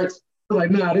 pink hearts. I'm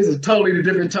like, nah, this is totally the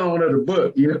different tone of the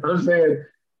book. You know what I'm saying?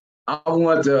 I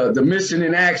want the mission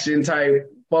in action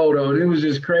type photo. And it was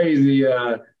just crazy.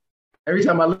 Every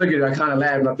time I look at it, I kind of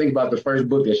laugh and I think about the first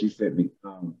book that she sent me.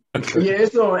 But yeah,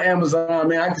 it's on Amazon,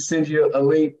 man. I can send you a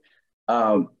link.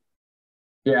 I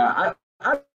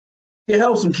it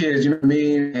helps some kids, you know what I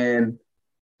mean? And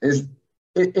it's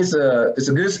a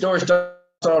good story. Starts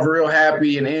off real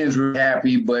happy and ends real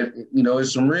happy, but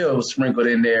it's some real sprinkled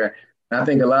in there. And I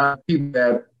think a lot of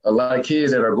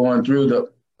kids that are going through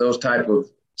those type of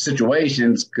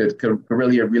situations could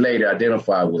really relate,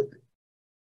 identify with it.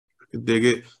 I can dig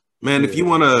it. Man, if you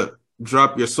want to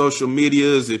drop your social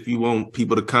medias, if you want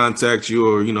people to contact you,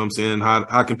 or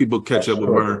how can people catch up with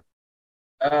Vern?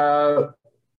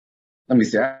 Let me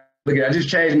see. I just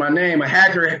changed my name. A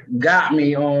hacker got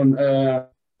me on. So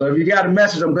if you got a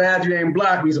message, I'm glad you ain't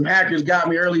blocked me. Some hackers got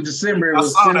me early December. It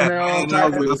was sending me all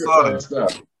types of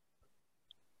stuff.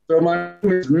 So my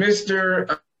name is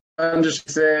Mr.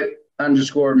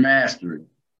 _ Mastery.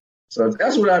 So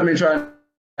that's what I've been trying to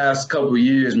last couple of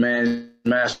years, man.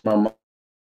 Master my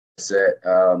mindset.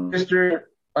 Mr.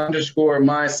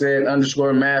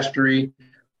 _ Mastery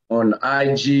on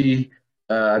IG.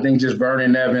 I think just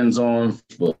Vernon Evans on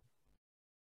Facebook.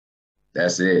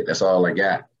 That's it. That's all I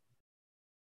got.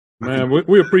 Man,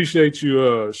 we appreciate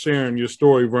you sharing your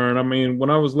story, Vern. I mean, when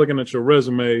I was looking at your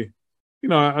resume,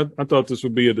 I thought this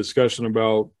would be a discussion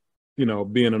about,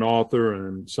 being an author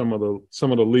and some of the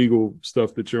legal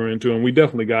stuff that you're into. And we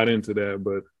definitely got into that.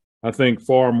 But I think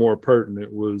far more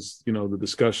pertinent was, the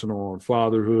discussion on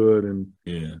fatherhood and,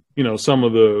 some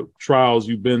of the trials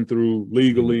you've been through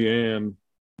legally and,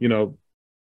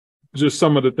 just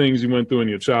some of the things you went through in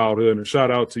your childhood. And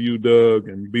shout out to you, Doug,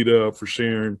 and B-Dub for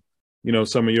sharing,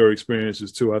 some of your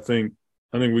experiences too. I think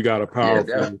we got a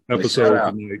powerful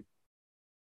episode tonight.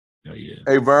 Yeah.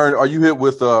 Hey, Vern, are you hit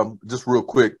with just real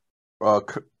quick,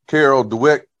 Carol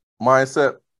Dweck,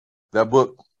 Mindset, that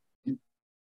book?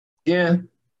 Yeah.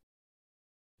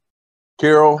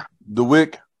 Carol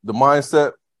Dweck, The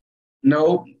Mindset?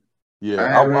 No. Yeah,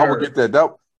 I would get that.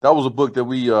 That was a book that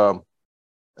we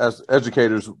as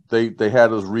educators, they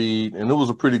had us read, and it was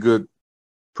a pretty good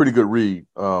read.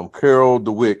 Carol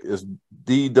Dweck is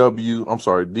DWECK.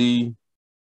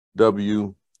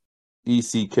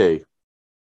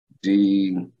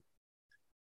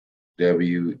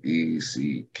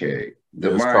 DWECK. The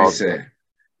Mindset.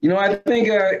 I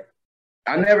think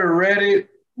I never read it,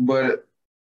 but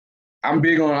I'm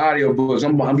big on audiobooks.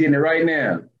 I'm getting it right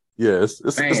now. Yeah, it's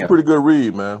a pretty good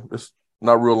read, man. It's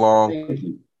not real long. Thank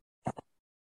you.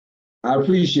 I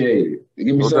appreciate it.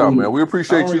 Give me no doubt, man. We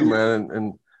appreciate you, man.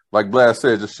 And like Blast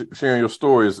said, just sharing your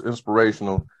story is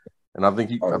inspirational. And I think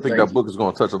that book is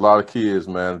going to touch a lot of kids,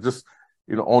 man. Just,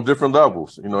 on different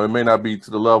levels. It may not be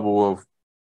to the level of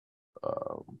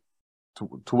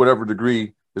to whatever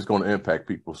degree it's going to impact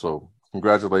people. So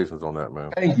congratulations on that,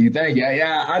 man. Thank you.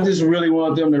 Yeah, I just really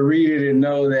want them to read it and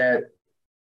know that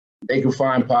they can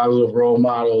find positive role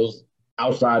models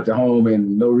outside the home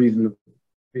and no reason to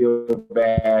feel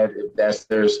bad if that's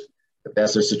their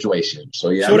situation.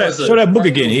 So yeah, show that book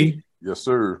again, E. Yes,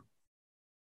 sir.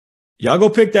 Y'all go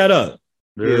pick that up.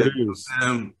 There it is.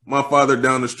 My Father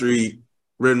Down the Street,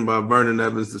 written by Vernon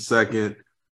Evans II.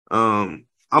 How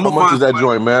much is that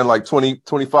joint, man? Like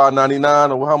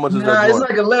 $25.99, or how much is that joint? It's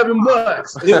like $11.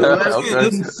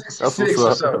 That's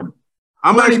what's up.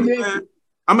 I'm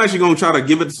actually gonna try to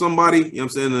give it to somebody. I'm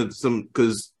saying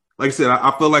because, like I said,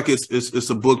 I feel like it's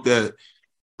a book that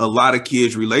a lot of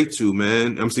kids relate to,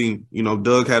 man. I'm seeing,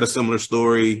 Doug had a similar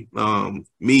story.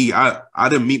 Me, I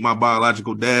didn't meet my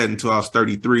biological dad until I was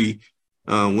 33.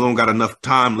 We don't got enough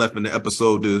time left in the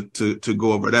episode to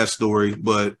go over that story,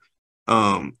 but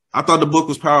I thought the book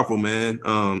was powerful, man.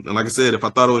 And like I said, if I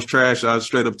thought it was trash, I'd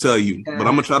straight up tell you. But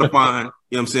I'm gonna try to find,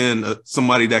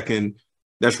 somebody that can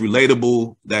that's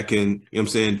relatable, that can, you know what I'm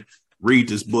saying, read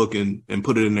this book and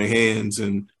put it in their hands.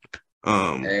 And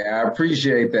hey, I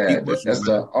appreciate that. That's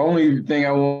the only thing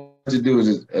I want to do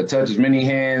is touch as many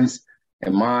hands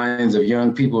and minds of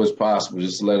young people as possible,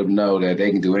 just to let them know that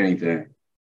they can do anything.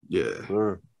 Yeah.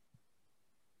 Sure.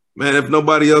 Man, if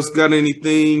nobody else got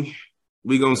anything,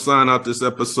 we gonna sign out this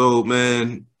episode,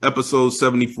 man. Episode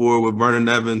 74 with Vernon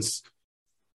Evans.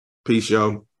 Peace,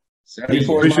 y'all.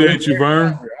 Appreciate you,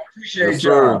 Vern. I appreciate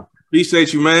y'all.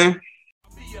 Appreciate you, man.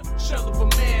 Be a shell of a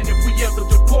man if we ever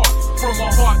depart. From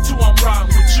my heart to I'm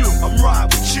riding with you. I'm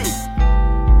riding with you.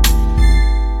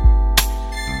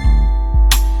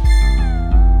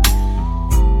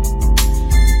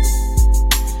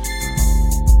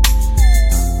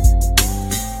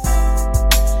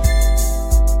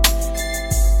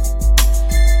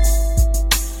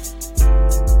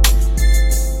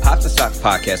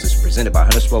 Podcast is presented by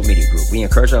Hunterspoke Media Group. We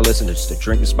encourage our listeners to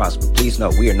drink responsibly. Please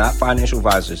note, we are not financial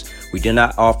advisors. We do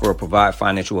not offer or provide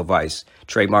financial advice.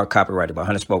 Trademark copyrighted by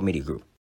Hunterspoke Media Group.